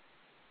with you.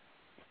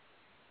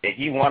 If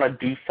you want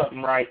to do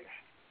something right,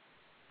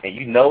 and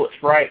you know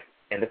it's right,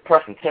 and the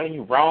person telling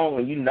you wrong,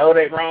 and you know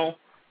they're wrong,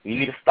 you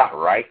need to stop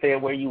right there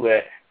where you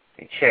at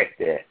and check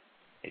that.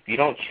 If you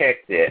don't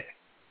check that,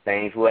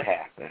 things will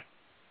happen.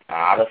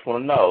 I just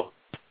want to know,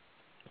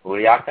 what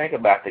do y'all think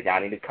about that? Y'all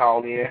need to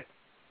call in.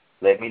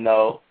 Let me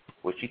know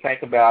what you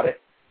think about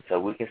it so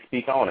we can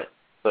speak on it.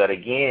 But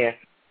again,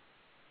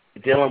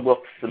 dealing with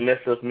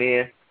submissive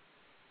men,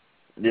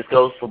 this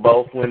goes for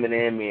both women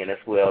and men as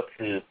well,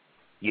 too.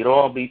 You don't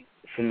want to be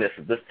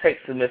submissive. Just take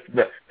submissive.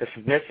 The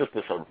submissive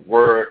is a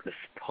word that's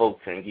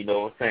potent, you know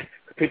what I'm saying?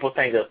 People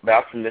think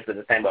about submissive,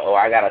 they think about,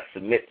 I got to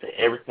submit to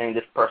everything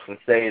this person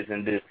says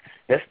and do.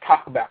 Let's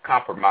talk about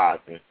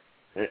compromising.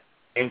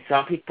 And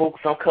some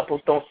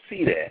couples don't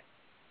see that.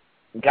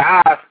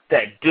 Guys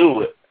that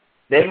do it,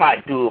 they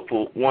might do it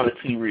for one or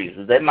two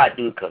reasons. They might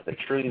do it because they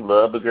truly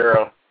love the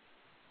girl,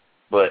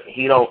 but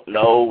he don't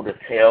know to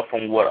tell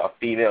from what a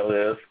female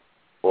is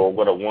or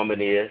what a woman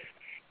is.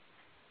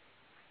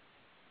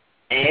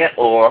 And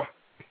or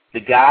the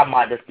guy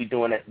might just be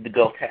doing it to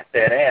go tap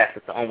that ass.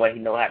 It's the only way he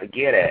know how to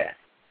get ass.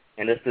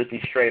 And let's just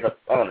be straight up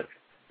honest.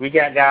 We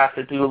got guys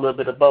that do a little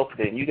bit of both of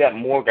them. You got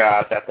more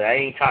guys out there. I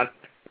ain't trying to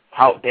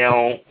talk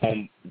down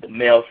on the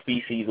male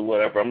species or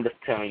whatever. I'm just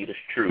telling you the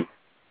truth.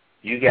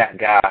 You got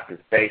guys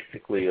that's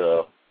basically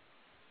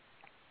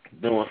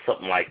doing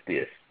something like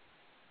this.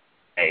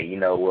 Hey, you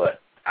know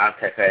what? I'll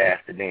take that ass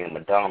to damn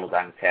McDonald's.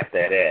 I can tap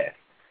that ass.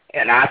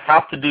 And I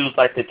talk to dudes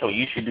like that, so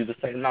you should do the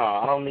same. No,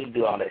 I don't need to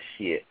do all that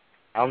shit.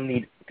 I don't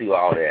need to do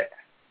all that.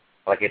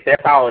 Like, if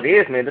that's all it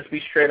is, man, just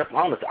be straight up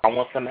honest. I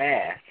want some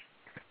ass.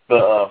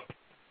 But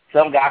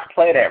some guys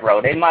play that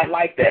role. They might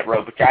like that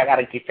role, but y'all got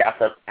to get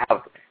yourself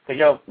out.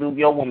 Because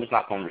your woman's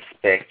not going to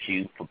respect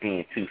you for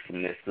being too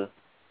submissive.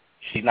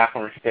 She's not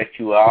going to respect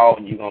you at all,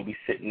 and you're going to be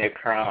sitting there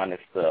crying and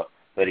stuff.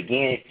 But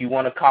again, if you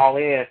want to call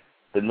in,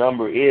 the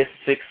number is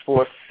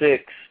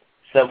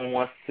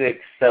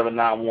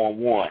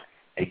 646-716-7911.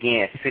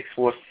 Again,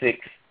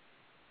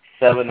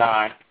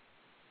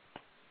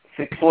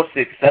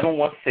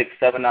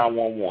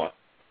 646-716-7911.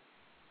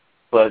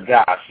 But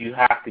gosh, you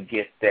have to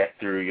get that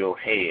through your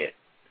head.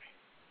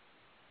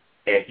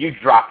 If you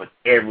drop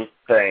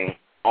everything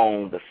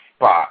on the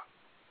spot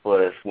for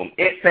this woman,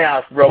 it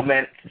sounds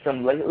romantic to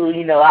some, like, oh,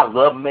 you know, I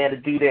love a man to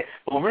do that.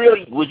 But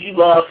really, would you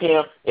love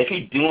him if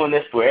he's doing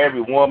this for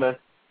every woman?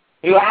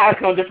 You know, how's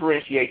it going to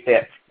differentiate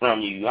that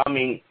from you? I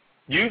mean,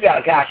 you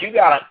got to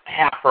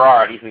have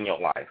priorities in your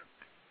life.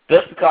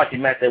 Just because you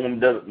met that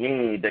woman doesn't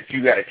mean that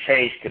you got to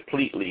change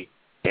completely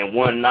in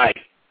one night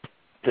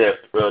to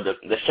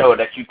show her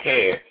that you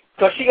care.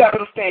 Because she got to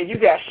understand you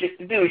got shit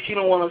to do. She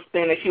don't want to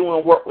understand that she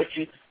want to work with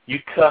you. You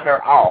cut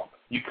her off.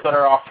 You cut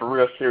her off for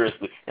real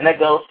seriously. And that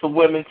goes for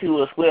women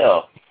too as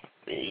well.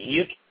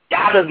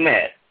 Y'all just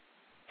met.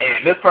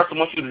 And this person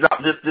wants you to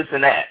drop this,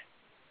 and that.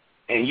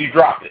 And you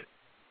drop it.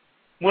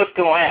 What's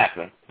going to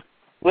happen?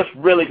 What's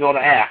really going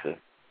to happen?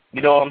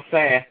 You know what I'm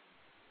saying?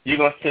 You're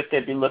going to sit there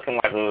and be looking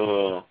like,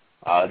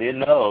 I didn't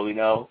know, you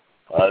know.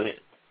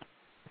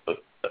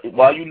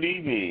 Why you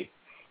leave me?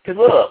 Because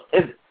look,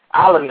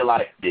 I look at it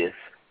like this.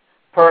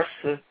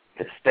 Person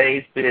that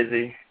stays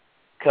busy,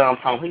 comes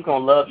home, he's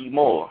going to love you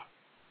more.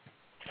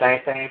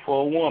 Same thing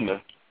for a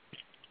woman.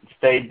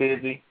 Stay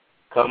busy,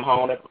 come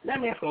home, that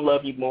man's going to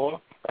love you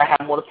more. I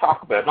have more to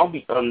talk about. Don't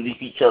be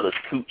underneath each other's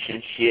cooch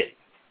and shit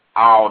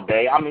all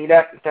day. I mean,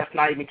 that's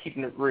not even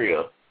keeping it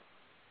real.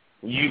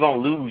 You're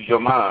going to lose your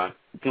mind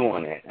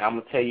doing that. And I'm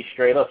going to tell you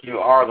straight up, you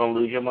are going to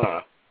lose your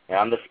mind. And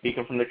I'm just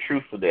speaking from the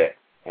truth of that.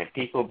 And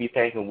people be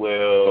thinking,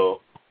 well,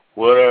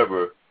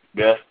 whatever,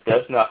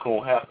 that's not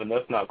going to happen.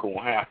 That's not going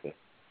to happen.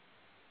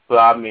 But,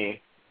 I mean,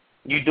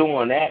 you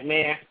doing that,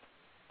 man,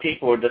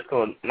 people are just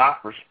going to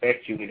not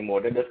respect you anymore.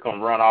 They're just going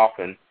to run off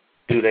and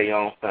do their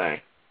own thing.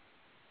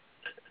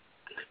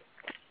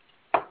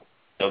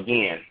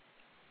 Again,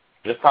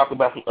 let's talk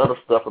about some other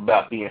stuff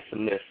about being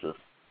submissive.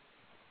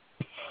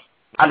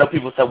 I know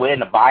people say, well, in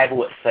the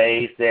Bible it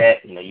says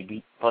that, you know,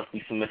 you're supposed to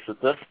be submissive.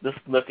 Let's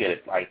look at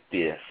it like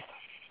this.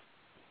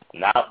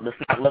 Now, let's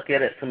not look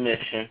at it as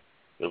submission.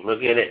 Let's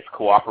look at it as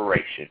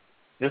cooperation.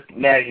 Just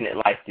imagine it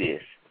like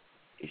this.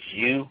 It's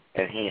you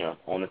and him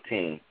on the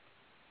team.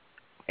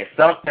 And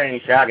some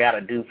things y'all got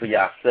to do for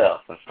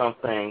yourself, and some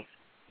things,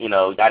 you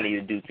know, y'all need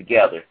to do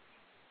together.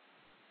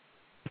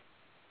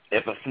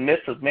 If a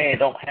submissive man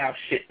don't have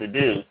shit to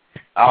do,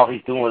 all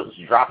he's doing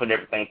is dropping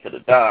everything to the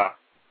dime,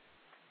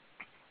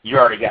 you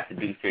already got the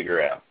do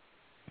figure out.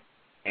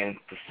 And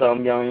for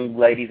some young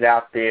ladies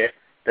out there,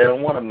 they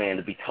don't want a man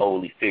to be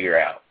totally figure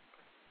out.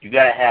 You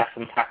got to have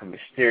some type of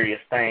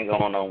mysterious thing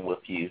going on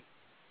with you.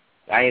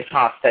 I ain't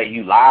trying to say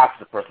you lie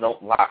to the person.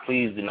 Don't lie.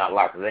 Please do not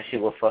lie, because that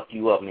shit will fuck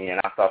you up, man.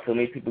 I saw so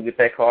many people get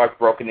their cars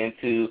broken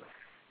into,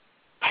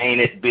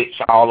 painted bitch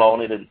all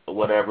on it and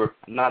whatever.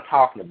 I'm not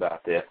talking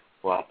about that.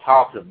 What I'm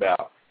talking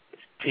about is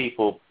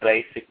people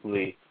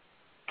basically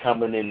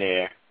coming in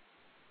there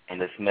and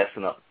just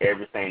messing up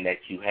everything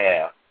that you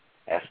have,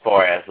 as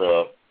far as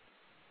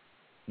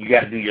you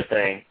got to do your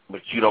thing,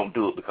 but you don't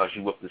do it because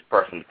you with this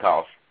person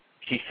because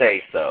she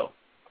says so.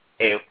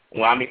 And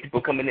when I meet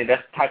people coming in,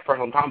 that's the type of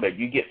person I'm talking about.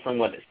 You get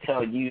someone that's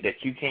telling you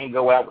that you can't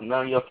go out with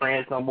none of your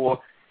friends no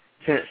more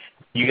since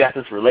you got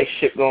this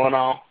relationship going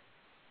on,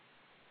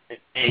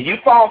 and you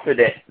fall for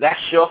that.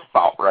 That's your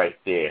fault right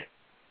there.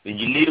 And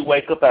you need to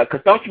wake up out,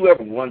 because don't you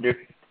ever wonder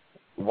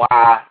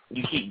why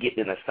you keep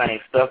getting the same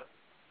stuff?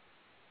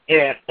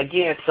 And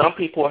again, some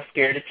people are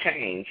scared to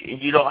change,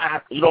 and you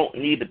don't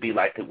need to be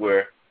like that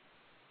where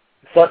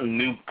something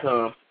new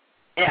comes.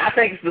 And I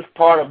think it's just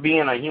part of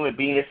being a human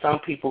being. Some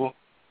people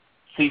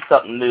see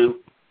something new,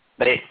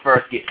 they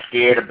first get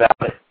scared about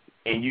it,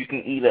 and you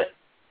can either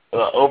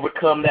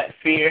overcome that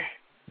fear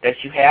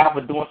that you have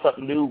of doing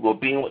something new or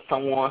being with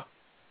someone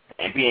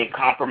and being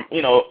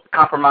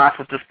compromised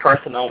with this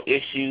person on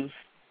issues,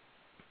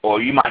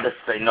 or you might just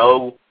say,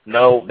 no,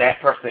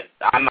 that person,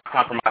 I'm not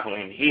compromising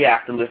with him. He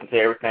has to listen to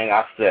everything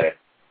I said.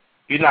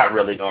 You're not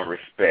really going to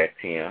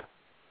respect him.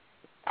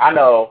 I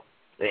know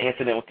the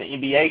incident with the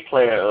NBA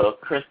player,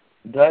 Chris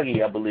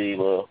Dougie, I believe,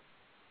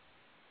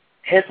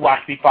 his wife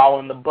be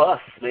following the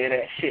bus. Man,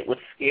 that shit was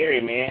scary,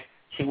 man.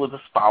 She was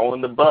just following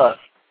the bus.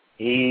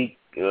 She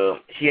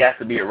has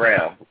to be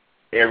around.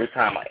 every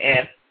time.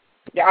 And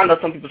yeah, I know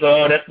some people say,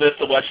 oh, that's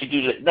just what she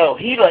do. No,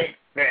 he let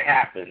that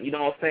happen. You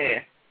know what I'm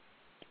saying?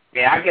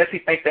 Yeah, I guess he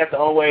thinks that's the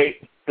only way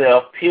to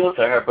appeal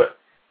to her. But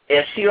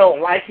if she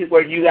don't like it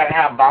where you got to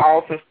have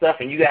balls and stuff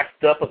and you got to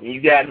step up and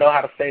you got to know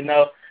how to say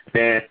no,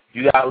 then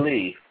you got to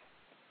leave.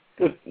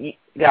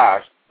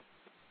 Gosh,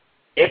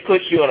 it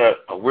puts you in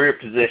a weird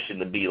position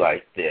to be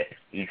like that.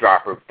 You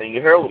drop everything.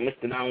 You heard what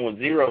Mr.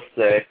 910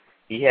 said.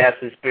 He has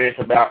experience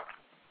about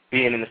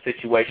being in a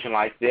situation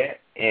like that,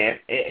 and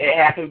it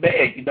happened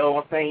bad. You know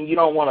what I'm saying? You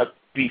don't want to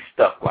be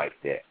stuck like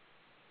that.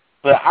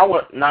 But I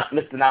want not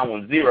Mr.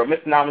 910.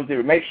 Mr.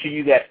 910, make sure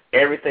you got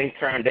everything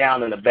turned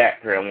down in the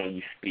background when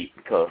you speak,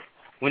 because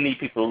we need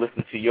people to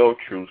listen to your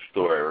true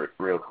story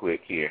real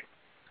quick here.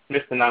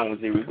 Mr.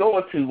 910, go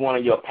into one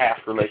of your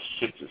past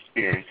relationships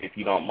experience, if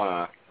you don't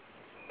mind,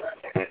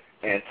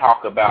 and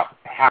talk about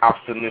how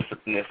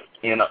submissiveness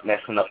end up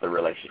messing up the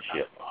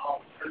relationship.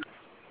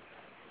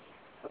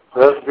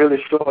 That's really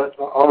short.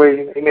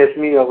 Always he messed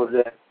me up with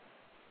that.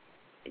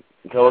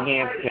 Go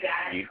again.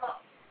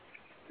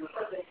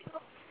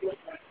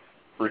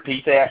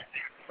 Repeat that.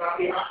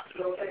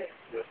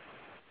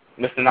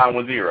 Mr.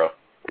 910.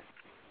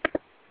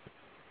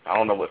 I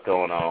don't know what's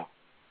going on.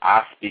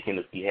 I speak in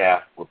his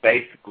behalf. Well,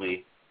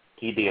 basically,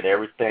 he did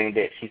everything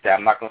that she said.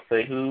 I'm not going to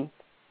say who.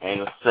 And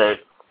going to say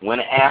when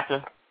and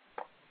after.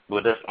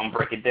 But I'm going to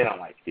break it down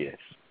like this.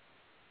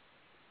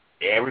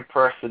 Every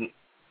person,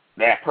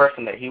 that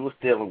person that he was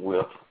dealing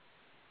with,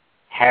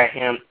 had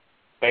him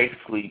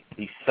basically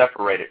be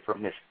separated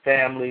from his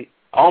family,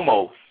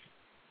 almost.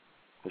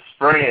 His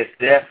friends,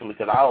 definitely,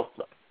 because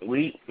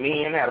me and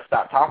him had to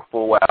stop talking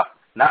for a while.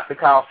 Not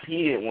because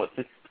he didn't want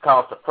to,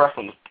 because the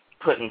person was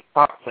putting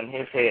thoughts in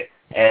his head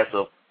as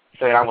of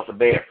saying I was a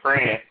bad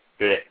friend,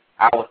 that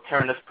I would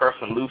turn this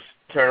person loose,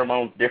 turn him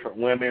on different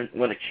women,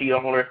 want to cheat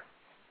on her,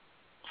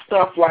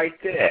 stuff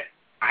like that.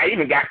 I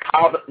even got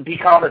called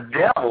a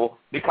devil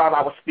because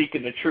I was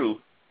speaking the truth.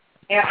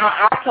 And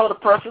I told the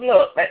person,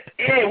 look,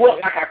 it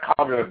wasn't like I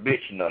called her a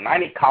bitch or nothing. I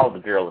didn't call the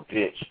girl a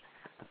bitch.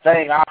 The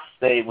thing I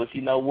said was,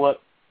 you know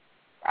what?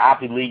 I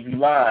believe you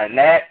lying.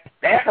 That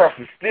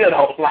person still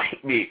don't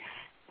like me.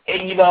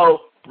 And you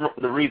know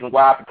the reason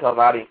why, because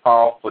I didn't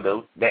fall for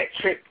that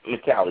trick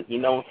mentality. You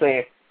know what I'm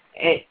saying?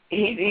 And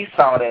he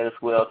saw that as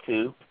well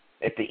too.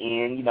 At the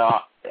end, you know,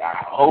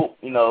 I hope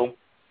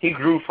he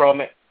grew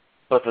from it.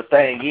 But the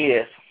thing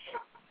is,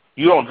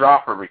 you don't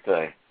drop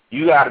everything.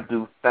 You got to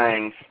do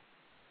things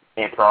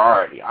in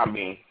priority. I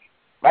mean,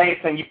 I ain't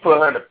saying you put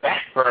her in the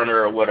back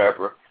burner or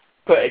whatever.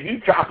 But if you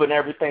dropping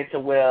everything to,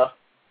 well,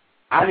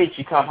 I need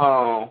you to come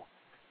home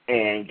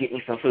and get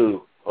me some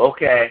food,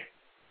 okay?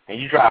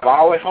 And you drive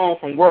all the way home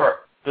from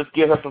work, just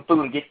give her some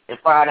food and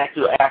find out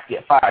you'll ask to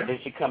get fired. Then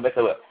she come back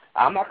and say, well,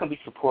 I'm not going to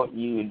be supporting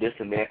you and this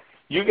and that.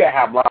 You got to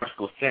have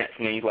logical sense,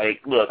 man. You're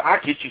like, look, I'll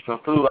get you some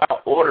food.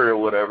 I'll order it or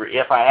whatever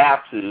if I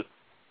have to.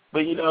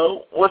 But,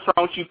 what's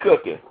wrong with you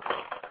cooking?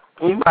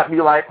 And you might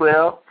be like,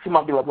 well, she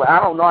might be like, well, I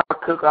don't know how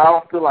to cook. I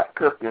don't feel like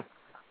cooking.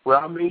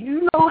 Well, I mean,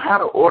 you know how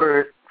to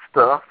order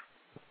stuff.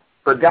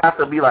 But guys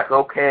will be like,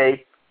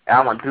 okay,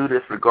 I'm going to do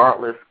this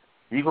regardless.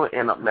 You're going to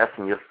end up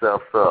messing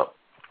yourself up.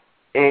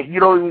 And you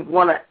don't even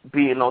want to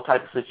be in no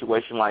type of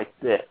situation like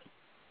that.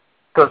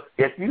 Because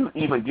if you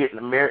even get in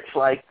a marriage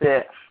like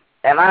that,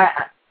 and I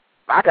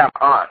got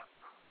an aunt.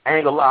 I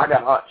ain't going to lie, I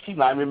got an aunt. She's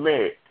not even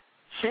married.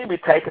 She be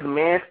taking the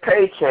man's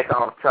paycheck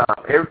all the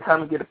time. Every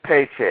time he get a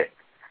paycheck,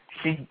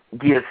 she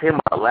gives him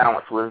an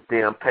allowance with his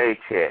damn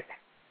paycheck.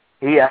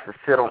 He has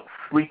to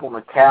sleep on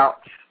the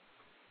couch.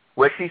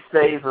 What she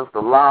says is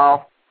the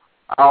law.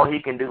 All he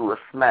can do is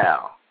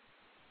smile.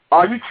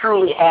 Are you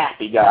truly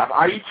happy, guys?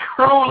 Are you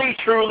truly,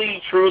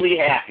 truly, truly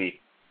happy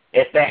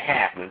if that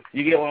happens?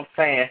 You get what I'm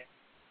saying?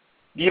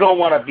 You don't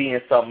want to be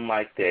in something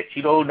like that.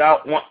 You do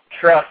not want,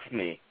 trust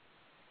me.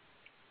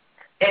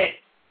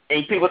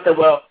 And people say,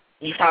 well,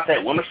 you can't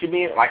say women should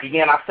be in. Like,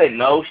 again, I say,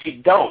 no, she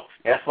don't.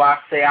 That's why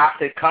I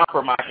say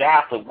compromise. You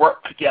have to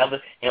work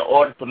together in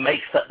order to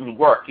make something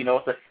work. You know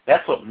what I'm saying?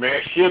 That's what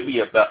marriage should be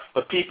about.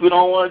 But people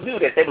don't want to do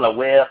that. They be like,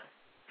 well,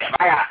 if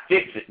I got to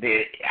fix it,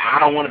 then I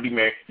don't want to be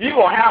married. You're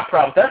going to have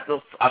problems. That's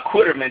a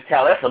quitter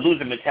mentality. That's a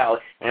loser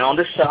mentality. And on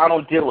this show, I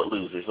don't deal with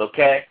losers,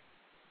 okay?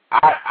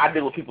 I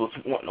deal with people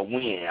wanting to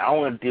win. I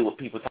don't want to deal with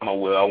people talking about,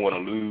 well, I want to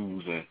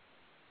lose and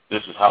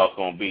this is how it's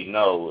going to be.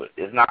 No,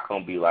 it's not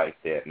going to be like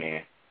that,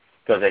 man.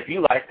 Because if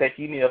you like that,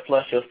 you need to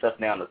flush your stuff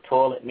down the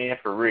toilet, man,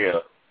 for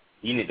real.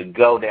 You need to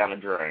go down the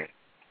drain.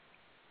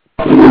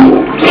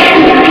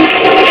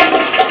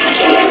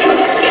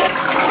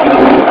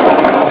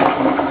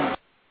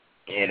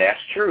 And that's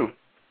true.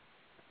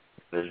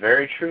 That's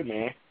very true,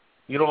 man.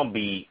 You don't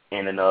be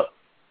ending up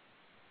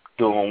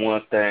doing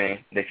one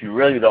thing that you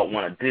really don't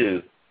want to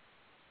do.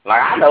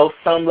 Like, I know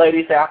some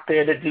ladies out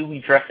there that do be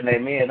dressing their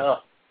men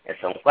up in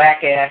some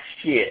whack-ass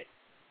shit.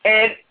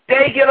 And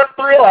they get a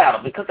thrill out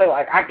of it because they're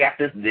like, I got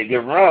this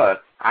nigga run.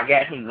 I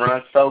got him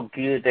run so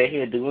good that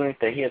he'll do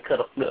anything. He'll cut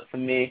a flip for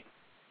me.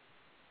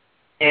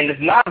 And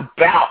it's not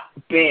about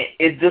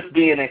it's just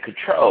being in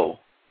control.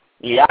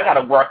 Yeah, I got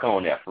to work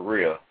on that for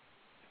real.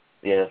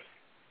 Yes,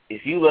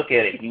 if you look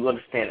at it, if you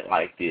understand it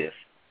like this,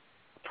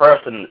 a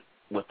person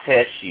will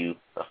test you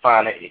to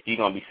find out if you're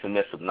going to be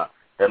submissive or not.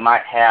 They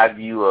might have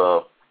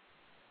you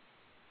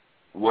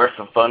wear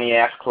some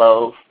funny-ass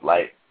clothes.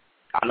 Like,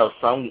 I know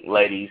some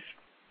ladies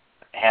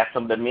had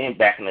some of the men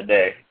back in the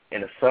day,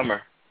 in the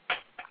summer,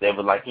 they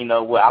were like, you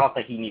know what, I don't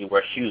think you need to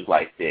wear shoes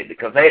like that,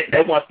 because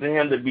they want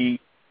him to be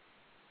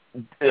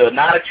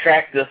not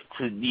attractive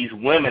to these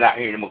women out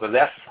here anymore, because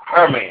that's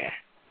her man.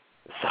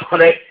 So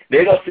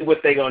they're going to see what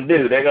they're going to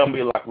do. They're going to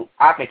be like, well,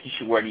 I think you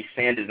should wear these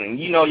sandals, and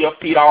you know your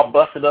feet all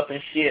busted up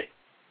and shit.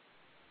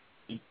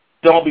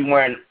 Don't be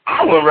wearing,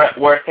 I wouldn't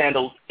wear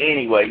sandals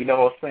anyway, you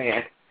know what I'm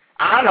saying?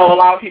 I know a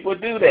lot of people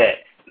do that.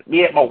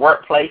 Me at my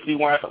workplace, be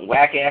wearing some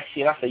whack-ass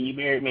shit. I say, you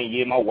married me,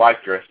 yeah, my wife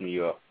dressed me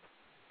up.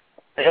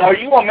 Are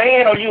you a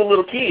man or are you a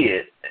little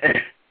kid?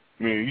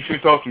 Man, you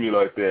shouldn't talk to me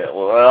like that.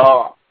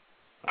 Well,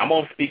 I'm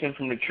only speaking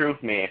from the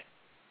truth, man.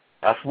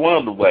 That's one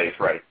of the ways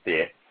right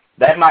there.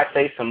 That might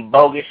say some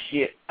bogus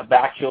shit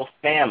about your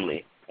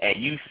family,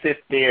 and you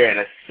sit there and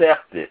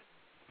accept it.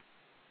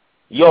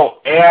 You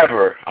don't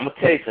ever, I'm going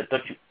to tell you something,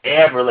 don't you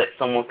ever let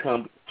someone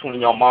come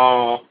between your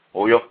mom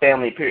or your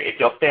family, period, if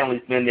your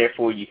family's been there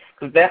for you.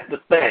 Because that's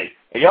the thing.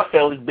 If your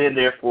family's been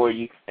there for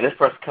you, and this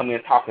person come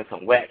in talking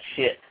some whack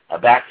shit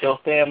about your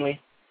family,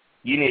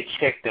 you need to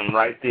check them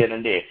right then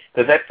and there.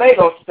 Because if they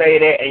don't say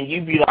that and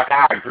you be like,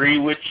 I agree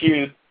with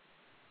you,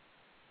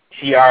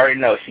 she already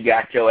knows she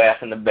got your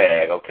ass in the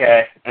bag,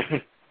 okay?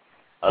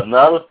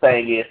 Another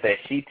thing is that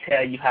she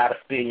tell you how to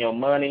spend your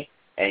money,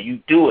 and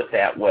you do it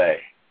that way.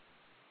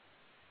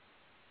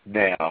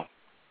 Now,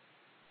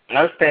 I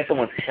understand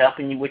someone's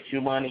helping you with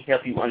your money,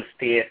 help you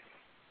understand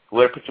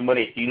where to put your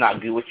money if you're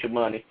not good with your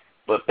money.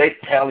 But if they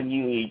telling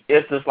you,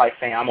 it's just like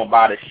saying, I'm going to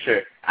buy this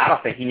shirt. I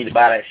don't think you need to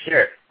buy that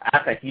shirt. I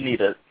think you need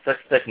to such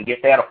and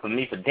get that up for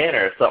me for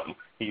dinner or something.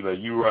 You're like,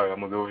 you're right, I'm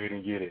going to go ahead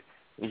and get it.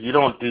 You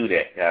don't do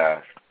that,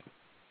 guys.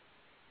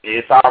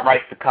 It's all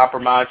right to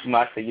compromise. You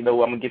might say, you know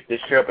what, I'm going to get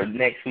this shirt, but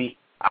next week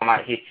I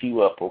might hit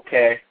you up,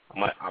 okay?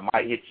 I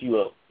might hit you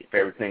up if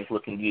everything's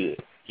looking good.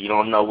 You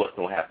don't know what's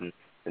going to happen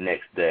the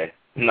next day.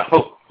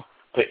 No.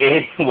 But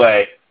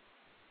anyway,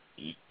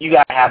 you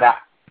got to have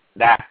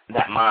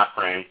that mind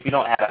frame. If you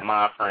don't have that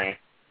mind frame,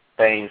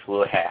 things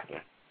will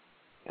happen.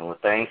 And when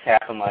things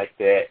happen like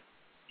that,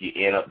 you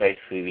end up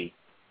basically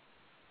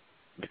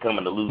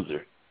becoming a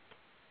loser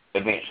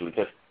eventually.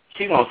 Because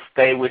she's going to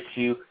stay with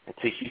you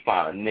until she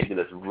find a nigga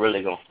that's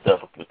really going to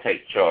step up and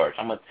take charge.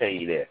 I'm going to tell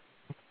you that.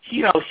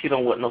 She knows she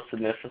don't want no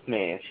submissive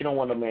man. She don't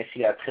want a man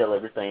she got to tell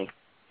everything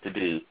to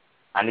do.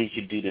 I need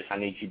you to do this. I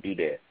need you to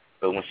do that.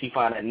 But when she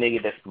find that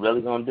nigga that's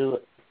really going to do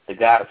it, the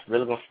guy that's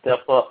really going to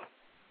step up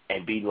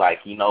and be like,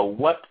 you know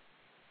what?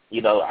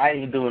 You know, I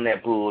ain't doing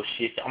that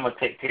bullshit. I'm going to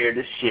take care of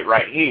this shit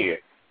right here.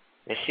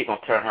 That shit going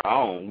to turn her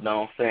on. You know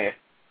what I'm saying?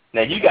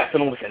 Now, you got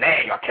someone saying, that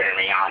ain't going to turn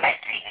me on. That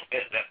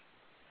ain't.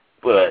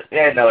 But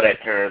they know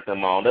that turns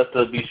them on. Let's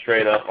just be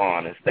straight up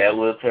honest. That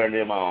will turn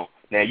them on.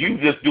 Now, you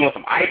just doing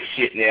some ice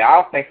shit there. I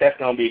don't think that's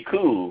going to be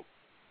cool.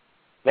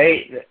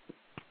 That's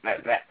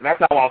not what I'm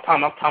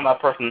talking about. I'm talking about a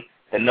person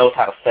that knows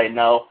how to say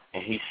no,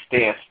 and he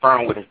stands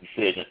firm with his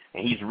decision,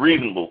 and he's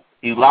reasonable.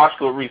 He's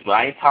logical, reasonable.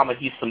 I ain't talking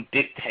about he's some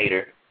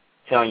dictator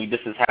telling you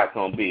this is how it's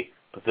going to be.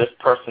 But this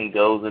person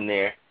goes in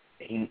there,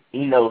 and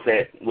he knows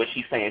that what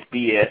she's saying is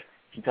BS.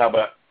 She talk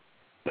about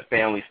the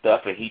family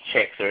stuff, and he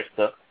checks her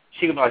stuff.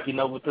 She can be like, you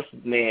know what, this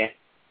is a man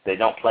that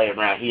don't play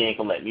around. He ain't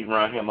going to let me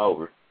run him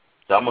over.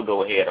 So I'm going to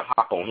go ahead and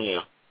hop on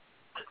him.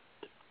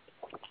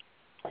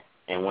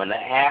 And when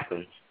that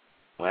happens,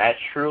 when that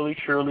truly,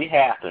 truly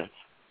happens,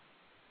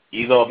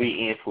 you're going to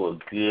be in for a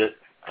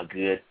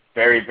good,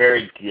 very,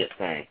 very good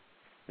thing.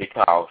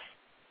 Because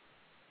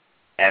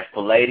as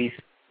for ladies,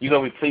 you're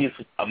going to be pleased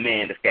with a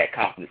man that's got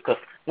confidence.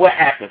 Because what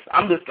happens,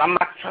 I'm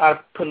not trying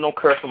to put no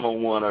curse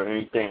on one or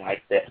anything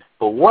like that.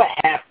 But what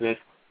happens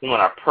when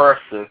a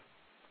person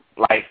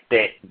like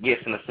that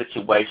gets in a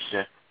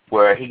situation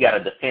where he got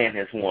to defend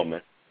his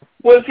woman?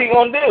 What is he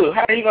going to do?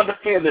 How are you going to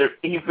defend her?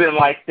 He's been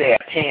like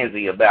that,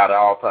 pansy about it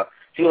all the time.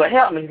 She's like,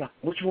 help me. He's like,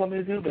 what you want me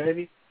to do,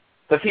 baby?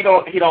 Because he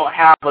don't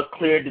have a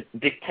clear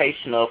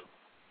dictation of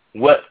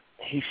what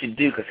he should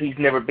do, because he's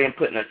never been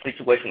put in a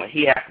situation where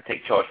he has to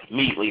take charge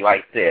immediately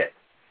like that.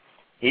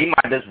 He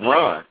might just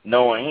run,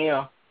 knowing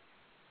him.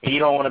 He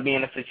don't want to be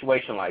in a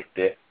situation like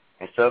that.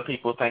 And some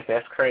people think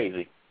that's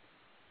crazy.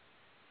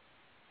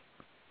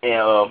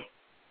 And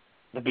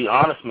to be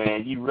honest,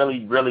 man, you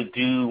really, really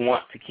do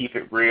want to keep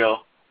it real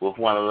with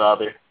one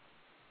another.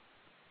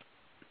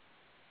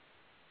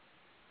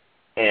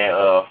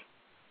 And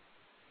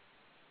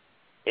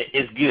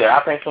it's good.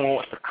 I think someone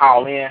wants to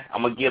call in.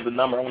 I'm going to give the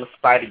number on the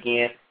site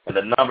again. And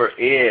the number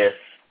is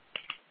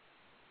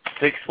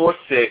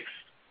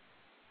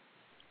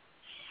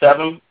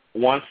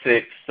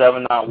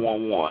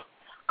 646-716-7911.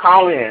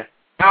 Call in.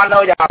 I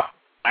know y'all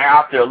are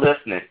out there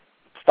listening.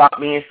 Stop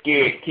being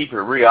scared and keep it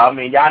real. I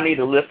mean, y'all need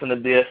to listen to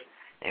this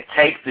and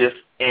take this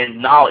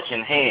in knowledge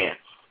in hand.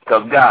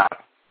 Because, God,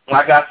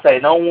 like I say,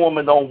 no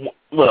woman don't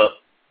look.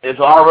 There's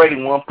already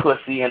one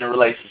pussy in a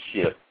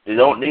relationship. There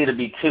don't need to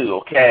be two,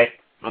 okay?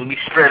 I'm going to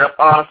be straight up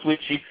honest with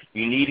you.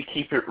 You need to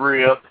keep it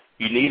real.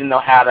 You need to know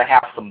how to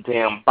have some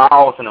damn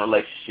balls in a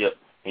relationship.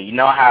 And you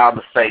know how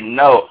to say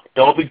no.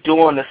 Don't be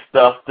doing this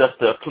stuff just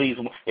to please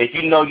them. If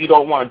you know you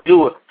don't want to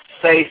do it,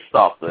 say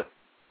something.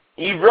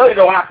 You really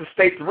don't have to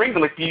state the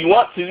reason. If you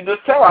want to,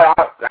 just tell her,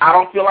 I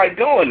don't feel like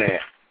doing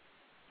that.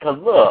 Because,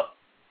 look,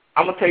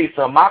 I'm going to tell you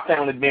something. My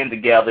family been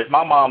together. If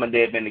my mom and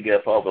dad been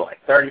together for over like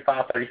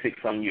 35, 36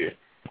 some years,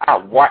 I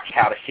watched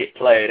how the shit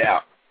played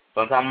out.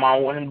 Sometimes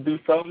mom wanted him to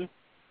do something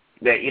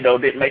that, you know,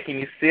 didn't make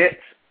any sense.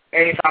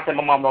 Anytime I say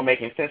my mom don't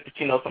make any sense, but,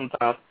 you know,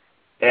 sometimes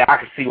I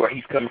can see where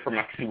he's coming from.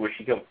 I can see where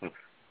she's coming from.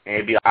 And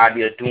it'd be an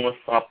idea of doing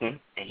something,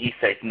 and he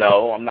says,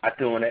 no, I'm not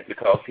doing that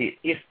because he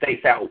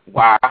states out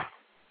why.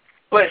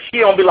 But she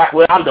don't be like,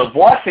 well, I'm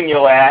divorcing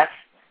your ass.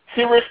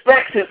 She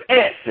respects his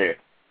answer.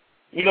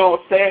 You know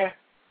what I'm saying?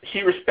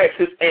 She respects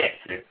his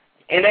answer.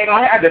 And they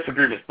don't have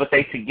disagreements, but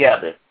they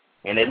together.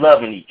 And they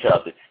loving each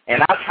other.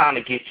 And I'm trying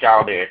to get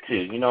y'all there, too.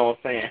 You know what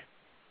I'm saying?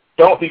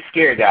 Don't be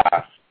scared,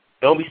 guys.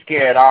 Don't be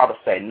scared at all to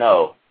say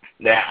no.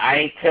 Now, I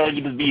ain't telling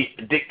you to be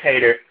a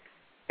dictator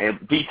and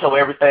veto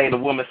everything the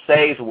woman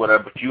says or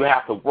whatever, but you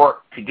have to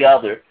work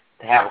together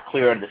to have a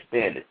clear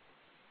understanding.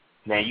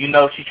 Now, you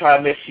know she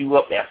trying to mess you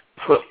up, that's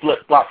put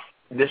flip-flops,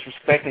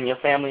 disrespecting your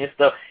family and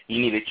stuff. You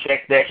need to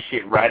check that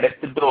shit right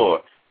at the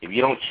door. If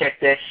you don't check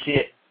that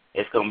shit,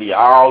 it's going to be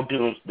all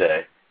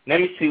doomsday.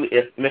 Let me see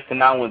if Mr.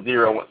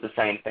 910 wants the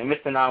same thing.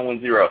 Mr.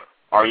 910,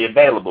 are you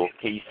available?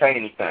 Can you say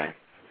anything?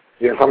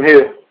 Yes, I'm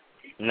here.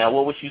 Now,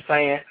 what was you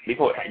saying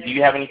before? Do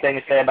you have anything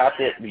to say about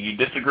that? Do you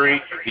disagree?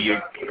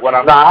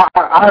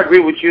 I agree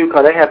with you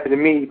because that happened to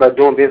me by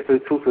being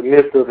too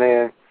submissive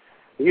and,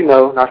 you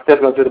know, not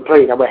stepping up to the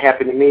plate. That what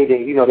happened to me.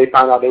 Then, you know, they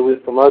found out they was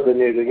some other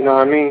nigga. You know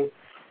what I mean?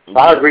 So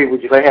I agree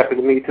with you. That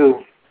happened to me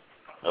too.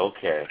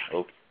 Okay.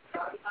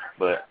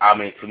 But, I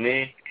mean, to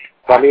me.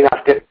 So, I mean,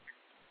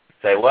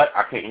 Say what?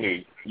 I couldn't hear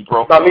you. You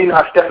broke up. I mean,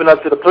 not stepping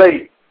up to the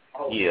plate.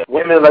 Yeah.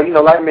 Women, like, you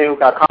know, like men who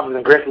got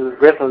confidence,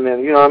 aggressive men,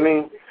 you know what I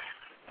mean?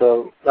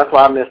 So that's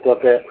why I messed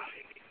up at.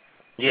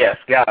 Yes,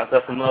 guys,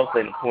 that's another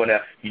thing to point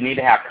out. You need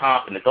to have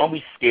confidence. Don't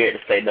be scared to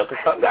say no, because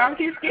sometimes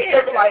you're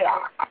scared. Like,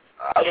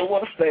 I don't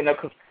want to say no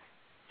because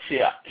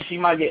she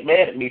might get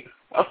mad at me.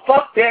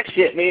 Fuck that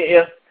shit,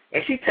 man.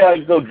 If she tells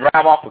you to go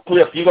drive off a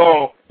cliff, you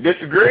going to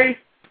disagree?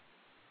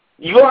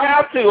 You going to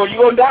have to or you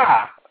going to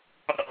die.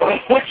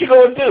 What you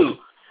going to do?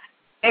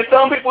 And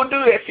some people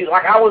do that shit.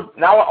 Like, I was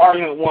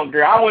arguing with one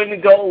girl. I went to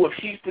go with,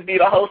 she used to be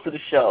the host of the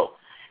show.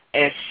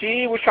 And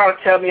she was trying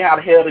to tell me how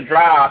the hell to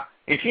drive,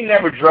 and she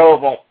never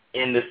drove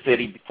in the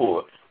city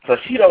before. So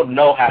she don't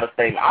know how to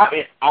think. I've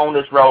been on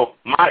this road.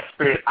 My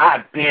experience,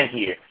 I've been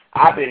here.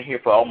 I've been here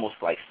for almost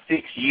like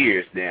 6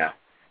 years now.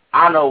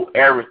 I know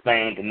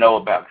everything to know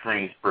about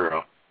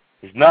Greensboro.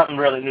 There's nothing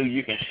really new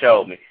you can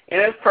show me.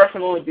 And this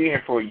person only been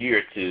here for a year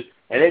or two,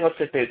 and they're going to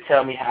sit there and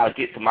tell me how to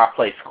get to my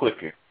place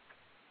quicker.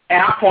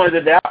 And I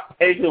pointed it out.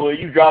 Hey, well,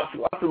 you drive.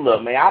 I said,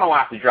 look, man, I don't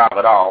have to drive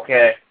at all,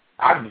 okay?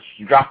 I just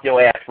drop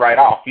your ass right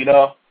off, you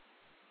know?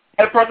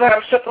 And the person had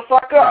to shut the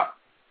fuck up.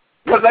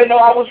 Because they know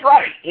I was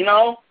right, you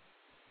know?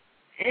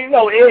 You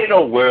know, it ain't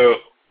no, well,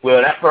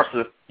 that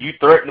person, you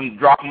threatened to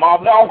drop them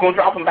off. No, I'm going to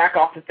drop them back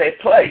off to their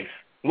place.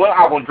 Well,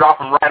 I'm going to drop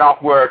them right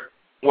off where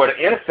the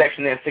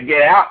intersection is to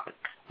get out,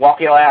 walk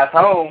your ass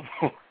home.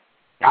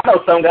 I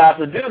know some guys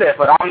will do that,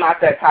 but I'm not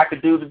that type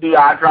of dude to do that.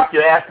 I drop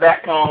your ass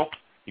back home.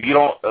 If you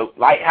don't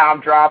like how I'm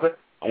driving,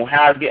 on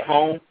how to get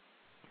home,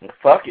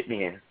 fuck it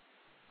then.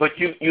 But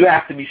you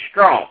have to be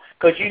strong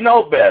because you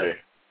know better.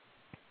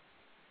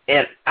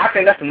 And I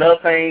think that's another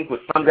thing with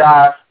some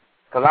guys,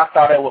 because I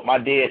saw that with my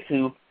dad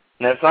too.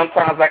 Now,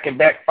 sometimes that can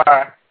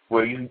backfire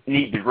where you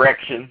need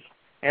directions.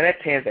 And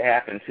that tends to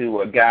happen too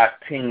where guys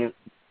tend,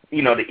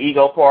 you know, the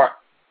ego part.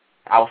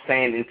 I was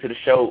saying into the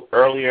show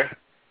earlier,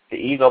 the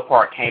ego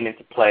part came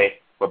into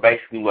play where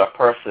basically where a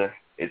person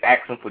is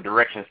asking for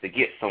directions to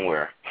get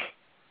somewhere.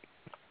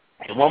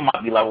 And one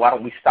might be like, why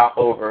don't we stop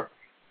over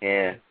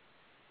and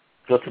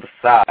go to the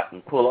side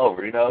and pull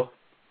over, you know?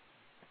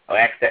 Or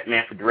ask that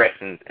man for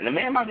directions. And the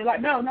man might be like,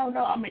 no.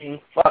 I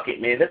mean, fuck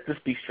it, man. Let's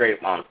just be straight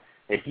up honest.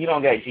 If you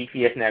don't got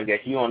GPS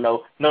navigation, you don't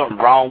know nothing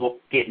wrong with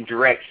getting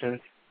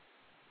directions.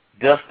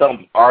 Just don't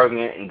be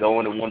arguing and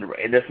going in one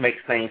direction. It just makes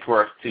things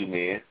worse, too,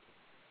 man.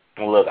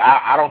 And look,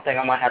 I don't think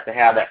I'm going to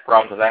have that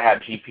problem because I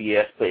have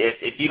GPS. But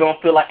if you don't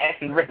feel like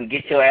asking directions,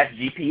 get your ass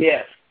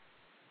GPS.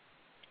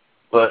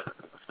 But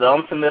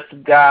some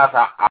submissive guys,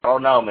 I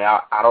don't know,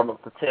 man. I don't know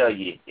what to tell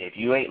you. If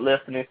you ain't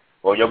listening,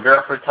 or your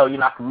girlfriend told you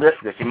not to listen,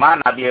 because you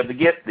might not be able to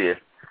get this.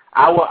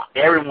 I want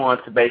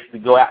everyone to basically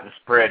go out and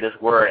spread this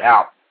word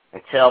out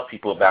and tell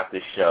people about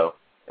this show.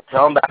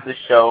 Tell them about this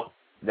show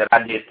that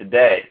I did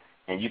today.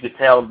 And you can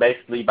tell them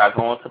basically by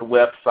going to the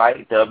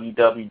website,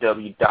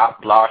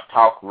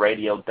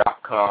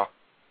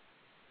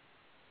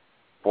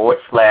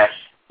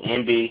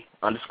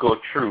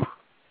 www.blogtalkradio.com/NB_truth.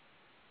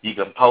 You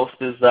can post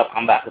this up.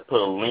 I'm about to put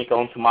a link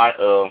onto my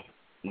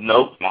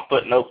notes, my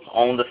footnotes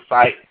on the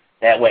site.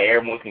 That way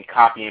everyone can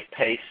copy and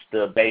paste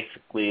the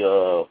basically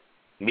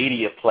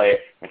media player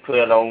and put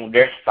it on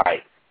their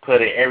site.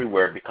 put it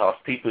everywhere because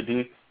people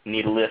do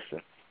need to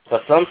listen. So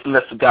some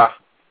submissive guys,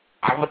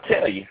 I'm going to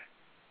tell you,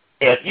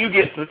 if you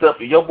get some stuff,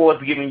 if your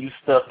boy's giving you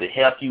stuff to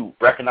help you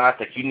recognize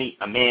that you need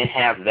a man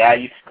has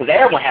value, because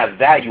everyone has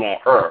value on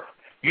earth.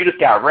 You just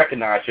got to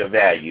recognize your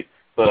value.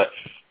 But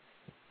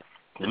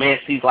the man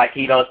sees like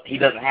he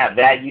doesn't have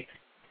value,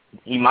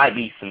 he might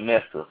be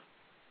submissive.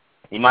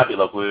 He might be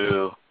like,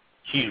 well,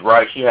 she's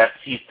right.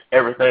 She's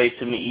everything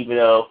to me, even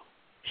though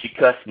she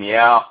cuts me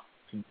out.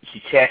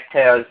 She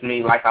chastises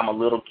me like I'm a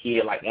little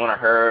kid, like one of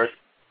hers.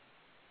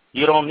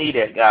 You don't need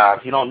that,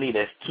 guys. You don't need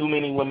that. There's too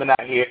many women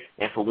out here.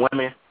 And for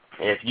women,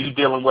 if you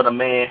dealing with a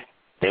man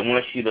that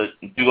wants you to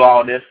do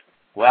all this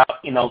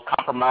without,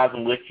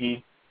 compromising with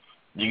you,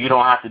 you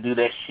don't have to do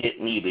that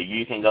shit neither.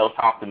 You can go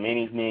talk to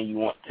many men you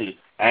want to.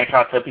 I ain't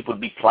trying to tell people to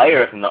be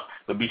players,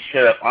 but be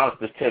straight up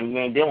honest. Just tell me you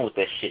ain't dealing with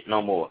that shit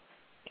no more.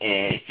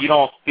 And if you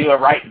don't feel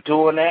right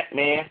doing that,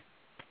 man,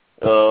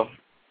 you're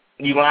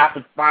going to have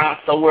to find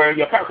somewhere in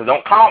your power. Because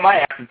don't call my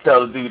ass and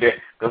tell the dude that,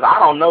 because I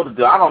don't know the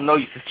dude. I don't know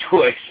your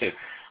situation.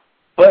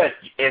 But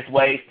it's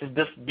ways to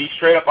just be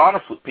straight up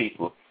honest with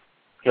people.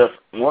 Because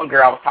one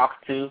girl I was talking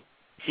to,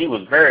 she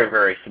was very,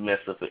 very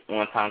submissive at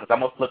one time. Because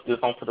I'm going to flip this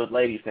on to the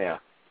ladies now.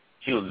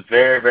 She was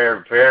very,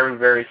 very, very,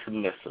 very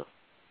submissive.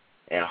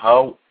 And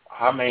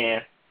her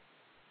man,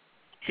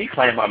 she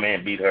claimed my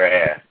man beat her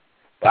ass.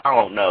 But I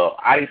don't know.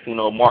 I didn't see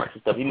no marks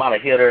and stuff. He might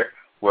have hit her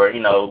where,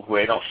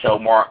 where it don't show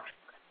marks.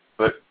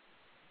 But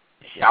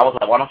I was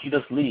like, why don't you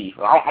just leave?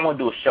 I'm going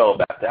to do a show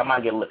about that. I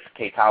might get Alexa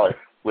K. Tyler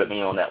with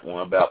me on that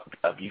one about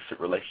abusive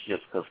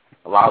relationships, because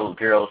a lot of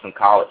girls in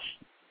college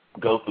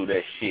go through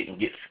that shit and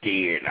get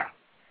scared now.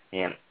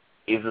 And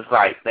it's just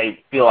like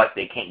they feel like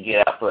they can't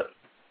get out. But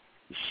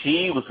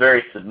she was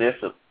very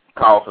submissive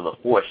because of the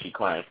force she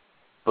claimed.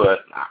 But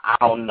I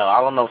don't know.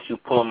 I don't know if she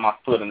was pulling my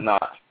foot or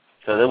not.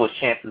 So there was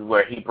chances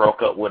where he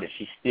broke up with her.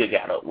 She still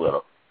got up with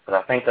her. But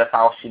I think that's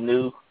all she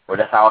knew, or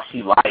that's all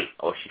she liked,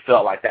 or she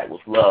felt like that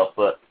was love.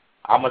 But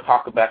I'm going to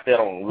talk about that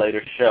on a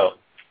later show.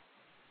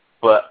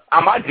 But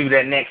I might do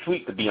that next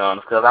week, to be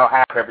honest, because I'll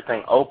have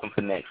everything open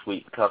for next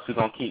week because we're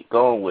going to keep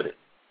going with it.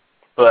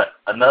 But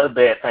another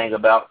bad thing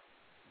about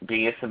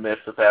being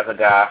submissive as a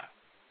guy,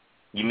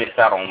 you miss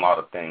out on a lot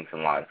of things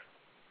in life.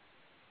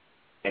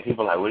 And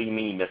people are like, what do you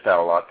mean you miss out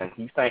on a lot of things?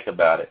 You think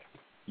about it.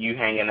 You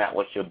hanging out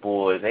with your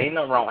boys. There ain't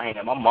nothing wrong with hanging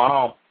out. My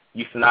mom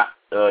used to not,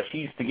 she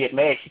used to get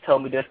mad. She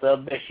told me this the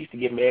other day. She used to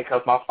get mad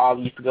because my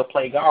father used to go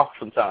play golf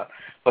sometimes.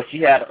 But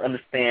she had to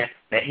understand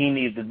that he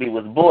needed to be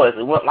with his boys.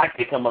 It wasn't like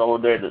they come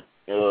over there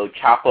to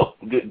chop up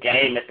a good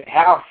game at the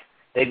house.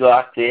 They go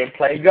out there and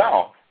play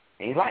golf.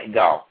 And he liked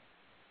golf.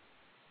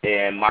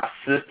 And my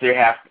sister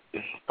has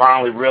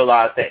finally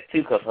realized that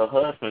too, because her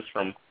husband's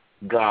from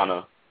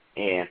Ghana.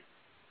 And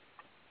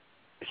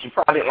she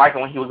probably didn't like it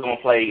when he was going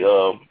to play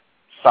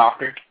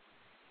soccer.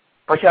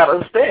 But you got to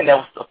understand, that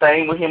was the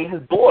thing with him and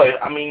his boys.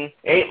 I mean,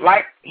 it ain't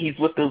like he's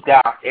with those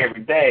guys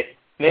every day.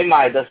 It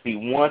might just be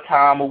one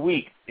time a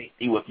week.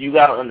 If you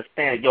got to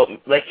understand,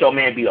 let your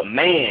man be a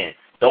man.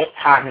 Don't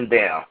tie him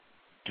down.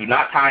 Do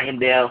not tie him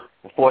down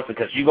and force it,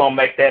 because you're going to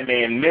make that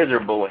man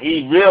miserable.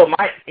 He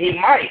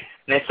might.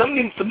 Now, some of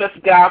these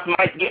submissive guys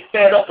might get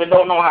fed up and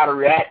don't know how to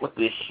react with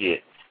this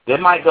shit. They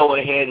might go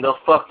ahead and go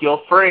fuck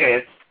your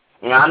friends.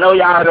 And I know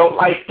y'all don't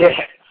like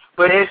that,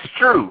 but it's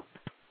true.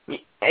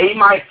 He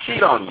might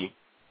cheat on you.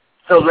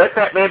 So let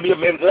that man be a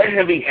man. Let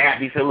him be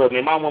happy. Say, look,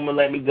 man, my woman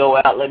let me go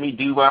out. Let me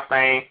do my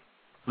thing.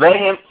 Let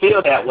him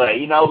feel that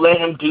way.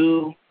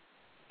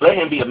 Let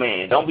him be a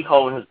man. Don't be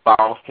holding his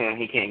balls telling him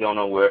he can't go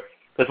nowhere.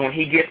 Because when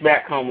he gets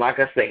back home, like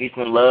I said, he's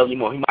going to love you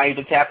more. He might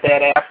even tap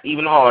that ass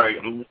even harder.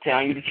 I'm just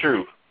telling you the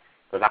truth.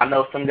 Because I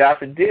know some guys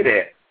that did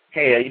that.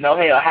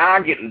 Hell, how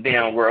I get in the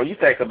damn world? You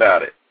think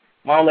about it.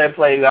 Mom let him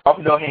play golf.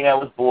 Hang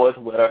out with boys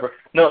or whatever.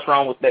 Nothing's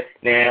wrong with that.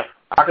 Now,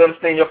 I can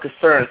understand your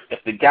concerns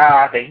if the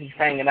guy that he's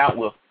hanging out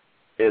with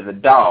is a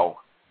dog.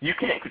 You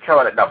can't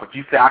control that dog, but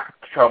you say, I can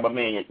control my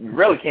man. You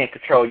really can't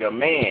control your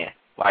man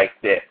like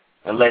that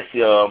unless,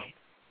 you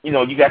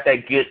got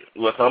that good,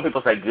 well, some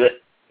people say good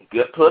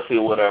pussy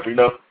or whatever,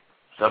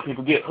 Some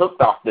people get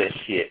hooked off that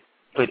shit.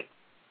 But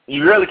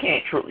you really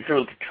can't truly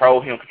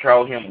control him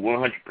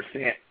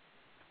 100%,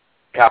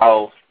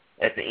 because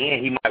at the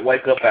end, he might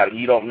wake up out of it.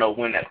 You don't know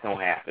when that's going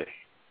to happen.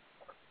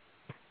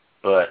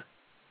 But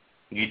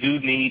you do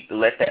need to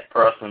let that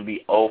person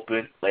be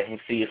open, let him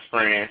see his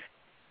friends,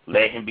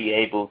 let him be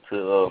able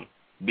to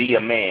be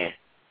a man.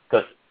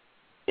 Because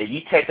if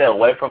you take that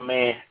away from a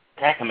man,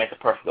 that can make a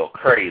person go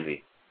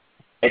crazy.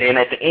 And then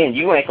at the end,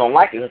 you ain't going to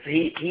like it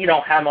because he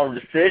don't have no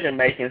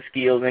decision-making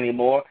skills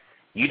anymore.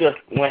 You just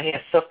went ahead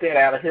and sucked that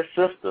out of his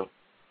system.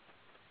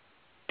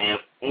 And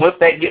once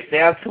that gets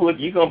down to it,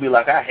 you're going to be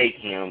like, I hate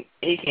him.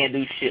 He can't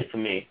do shit for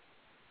me.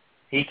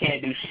 He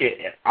can't do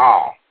shit at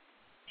all.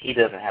 He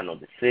doesn't have no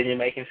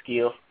decision-making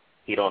skills.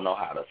 He don't know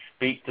how to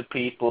speak to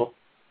people.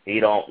 He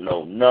don't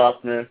know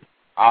nothing.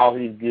 All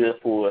he's good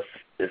for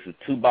is some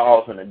 2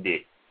 balls and a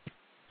dick.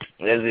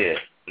 That's it.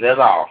 That's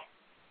all.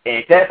 And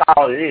if that's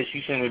all it is,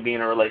 you shouldn't be in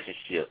a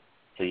relationship.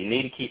 So you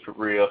need to keep it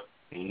real,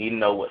 and you need to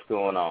know what's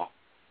going on.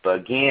 But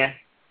again,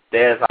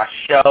 there's our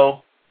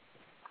show.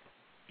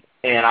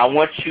 And I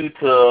want you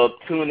to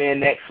tune in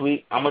next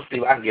week. I'm going to see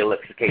if I can get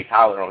Alexis K.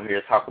 Tyler on here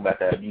to talk about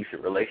that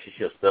abusive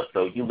relationship stuff.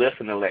 So you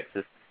listen,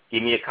 Alexis.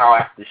 Give me a call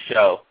after the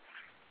show.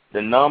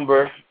 The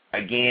number,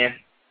 again,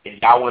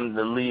 if y'all wanted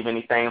to leave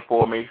anything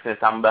for me since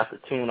I'm about to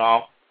tune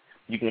off,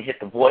 you can hit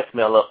the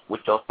voicemail up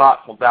with your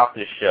thoughts about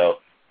this show.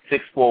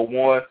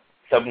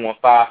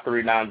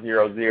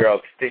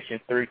 641-715-3900, extension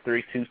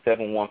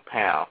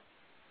 33271#.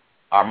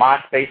 Our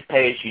MySpace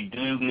page, you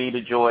do need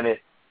to join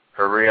it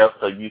for real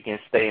so you can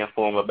stay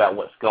informed about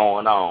what's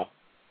going on.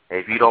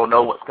 If you don't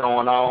know what's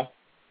going on,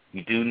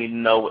 you do need to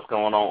know what's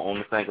going on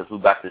the thing because we're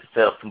about to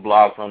set up some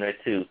blogs on there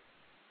too.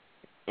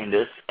 And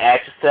just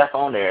add yourself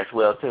on there as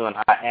well too, and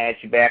I'll add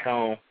you back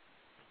on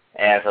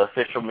as an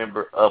official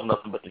member of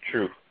Nothing But the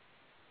Truth.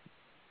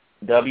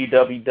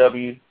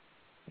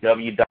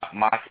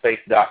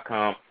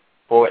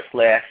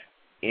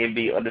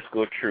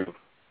 www.myspace.com/NB_truth.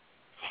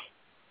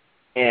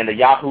 And the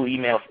Yahoo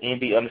email is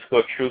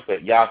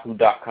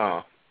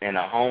NB_truth@yahoo.com. And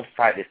the home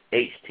site is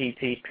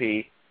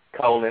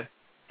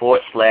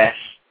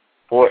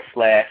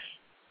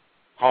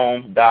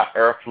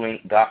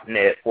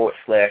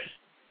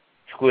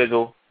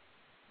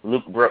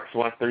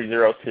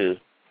Brooks1302.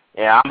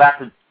 And I'm about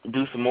to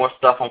do some more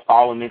stuff on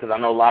Follow Me because I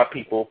know a lot of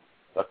people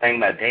are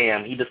thinking about,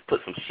 damn, he just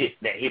put some shit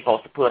that he's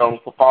supposed to put on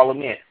for Follow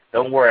Me.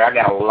 Don't worry, I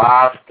got a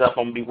lot of stuff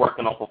I'm going to be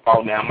working on for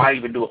Follow Me. I might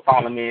even do a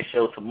Follow Me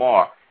show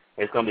tomorrow.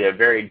 It's going to be a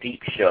very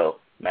deep show,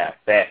 matter of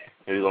fact.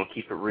 And we're going to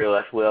keep it real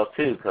as well,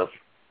 too, because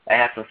I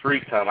have some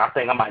free time. I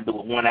think I might do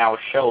a 1-hour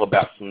show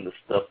about some of the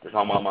stuff that's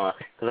on my mind,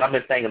 because I've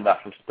been thinking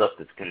about some stuff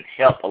that can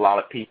help a lot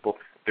of people.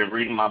 Been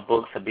reading my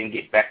books. I've been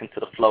getting back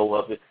into the flow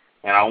of it,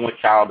 and I want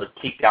y'all to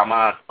keep your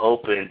minds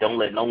open and don't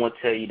let no one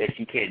tell you that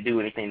you can't do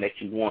anything that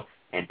you want,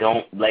 and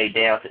don't lay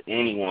down to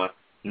anyone.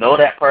 Know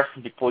that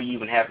person before you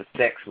even have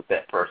sex with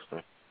that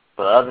person.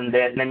 But other than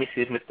that, let me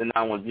see if Mr.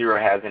 910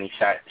 has any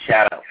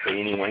shout-outs for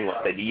anyone he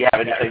wants to say. Do you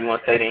have anything you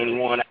want to say to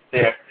anyone out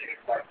there?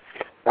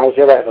 I want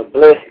you to have a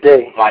blessed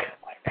day. Like,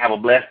 have a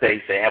blessed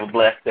day. Say, have a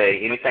blessed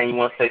day. Anything you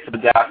want to say to the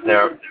guys that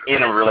are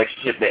in a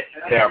relationship that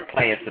they're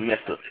playing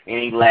submissive?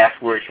 Any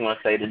last words you want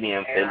to say to them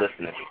if they're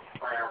listening?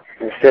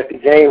 Step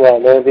your game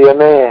up, man. Be a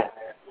man.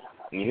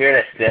 You hear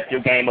that? Step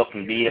your game up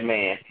and be a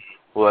man.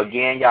 Well,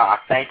 again, y'all, I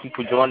thank you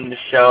for joining the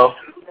show,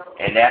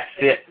 and that's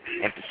it.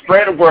 And to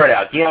spread the word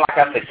out. Again, like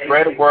I said,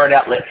 spread the word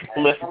out. Let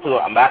people listen to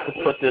it. I'm about to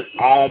put this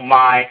on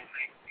my,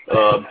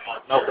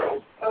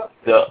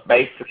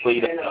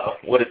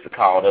 what is it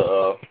called?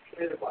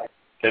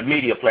 The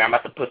media player. I'm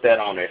about to put that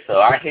on there. So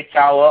I hit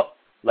y'all up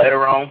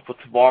later on for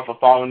tomorrow for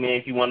Follow Me.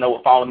 If you want to know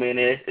what Follow Me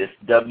is, it's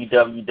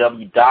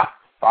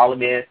blogtalkradio.com/Follow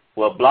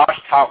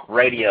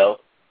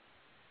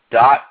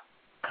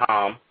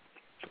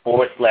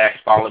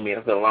Me.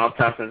 It's been a long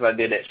time since I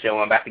did that show.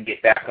 I'm about to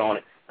get back on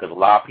it because a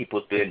lot of people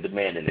have been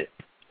demanding it.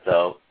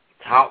 So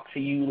talk to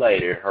you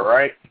later, all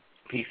right?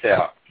 Peace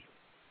out.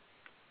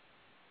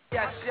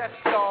 Yes, yes,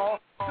 y'all.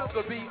 To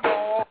the beat,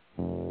 all.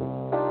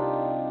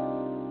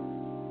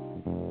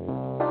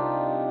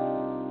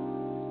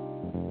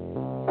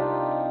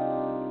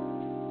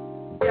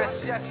 Yes,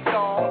 yes,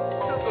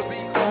 y'all. To the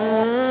beat, all.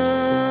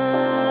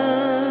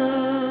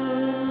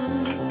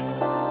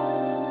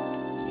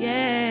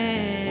 Yeah.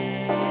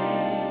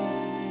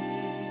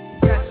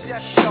 Yes,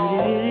 yes, y'all.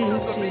 To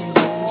the beat,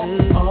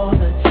 all. All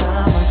the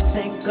time I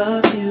think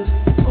of you,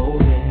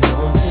 holding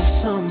on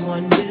to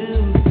someone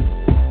new.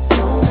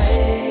 Don't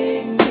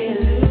make me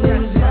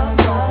lose my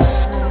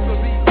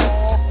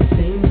mind.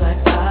 Seems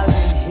like I've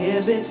been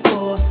here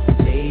before.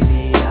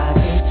 Baby, I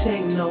can't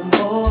take no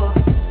more.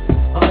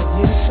 Are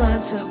you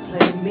trying to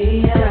play me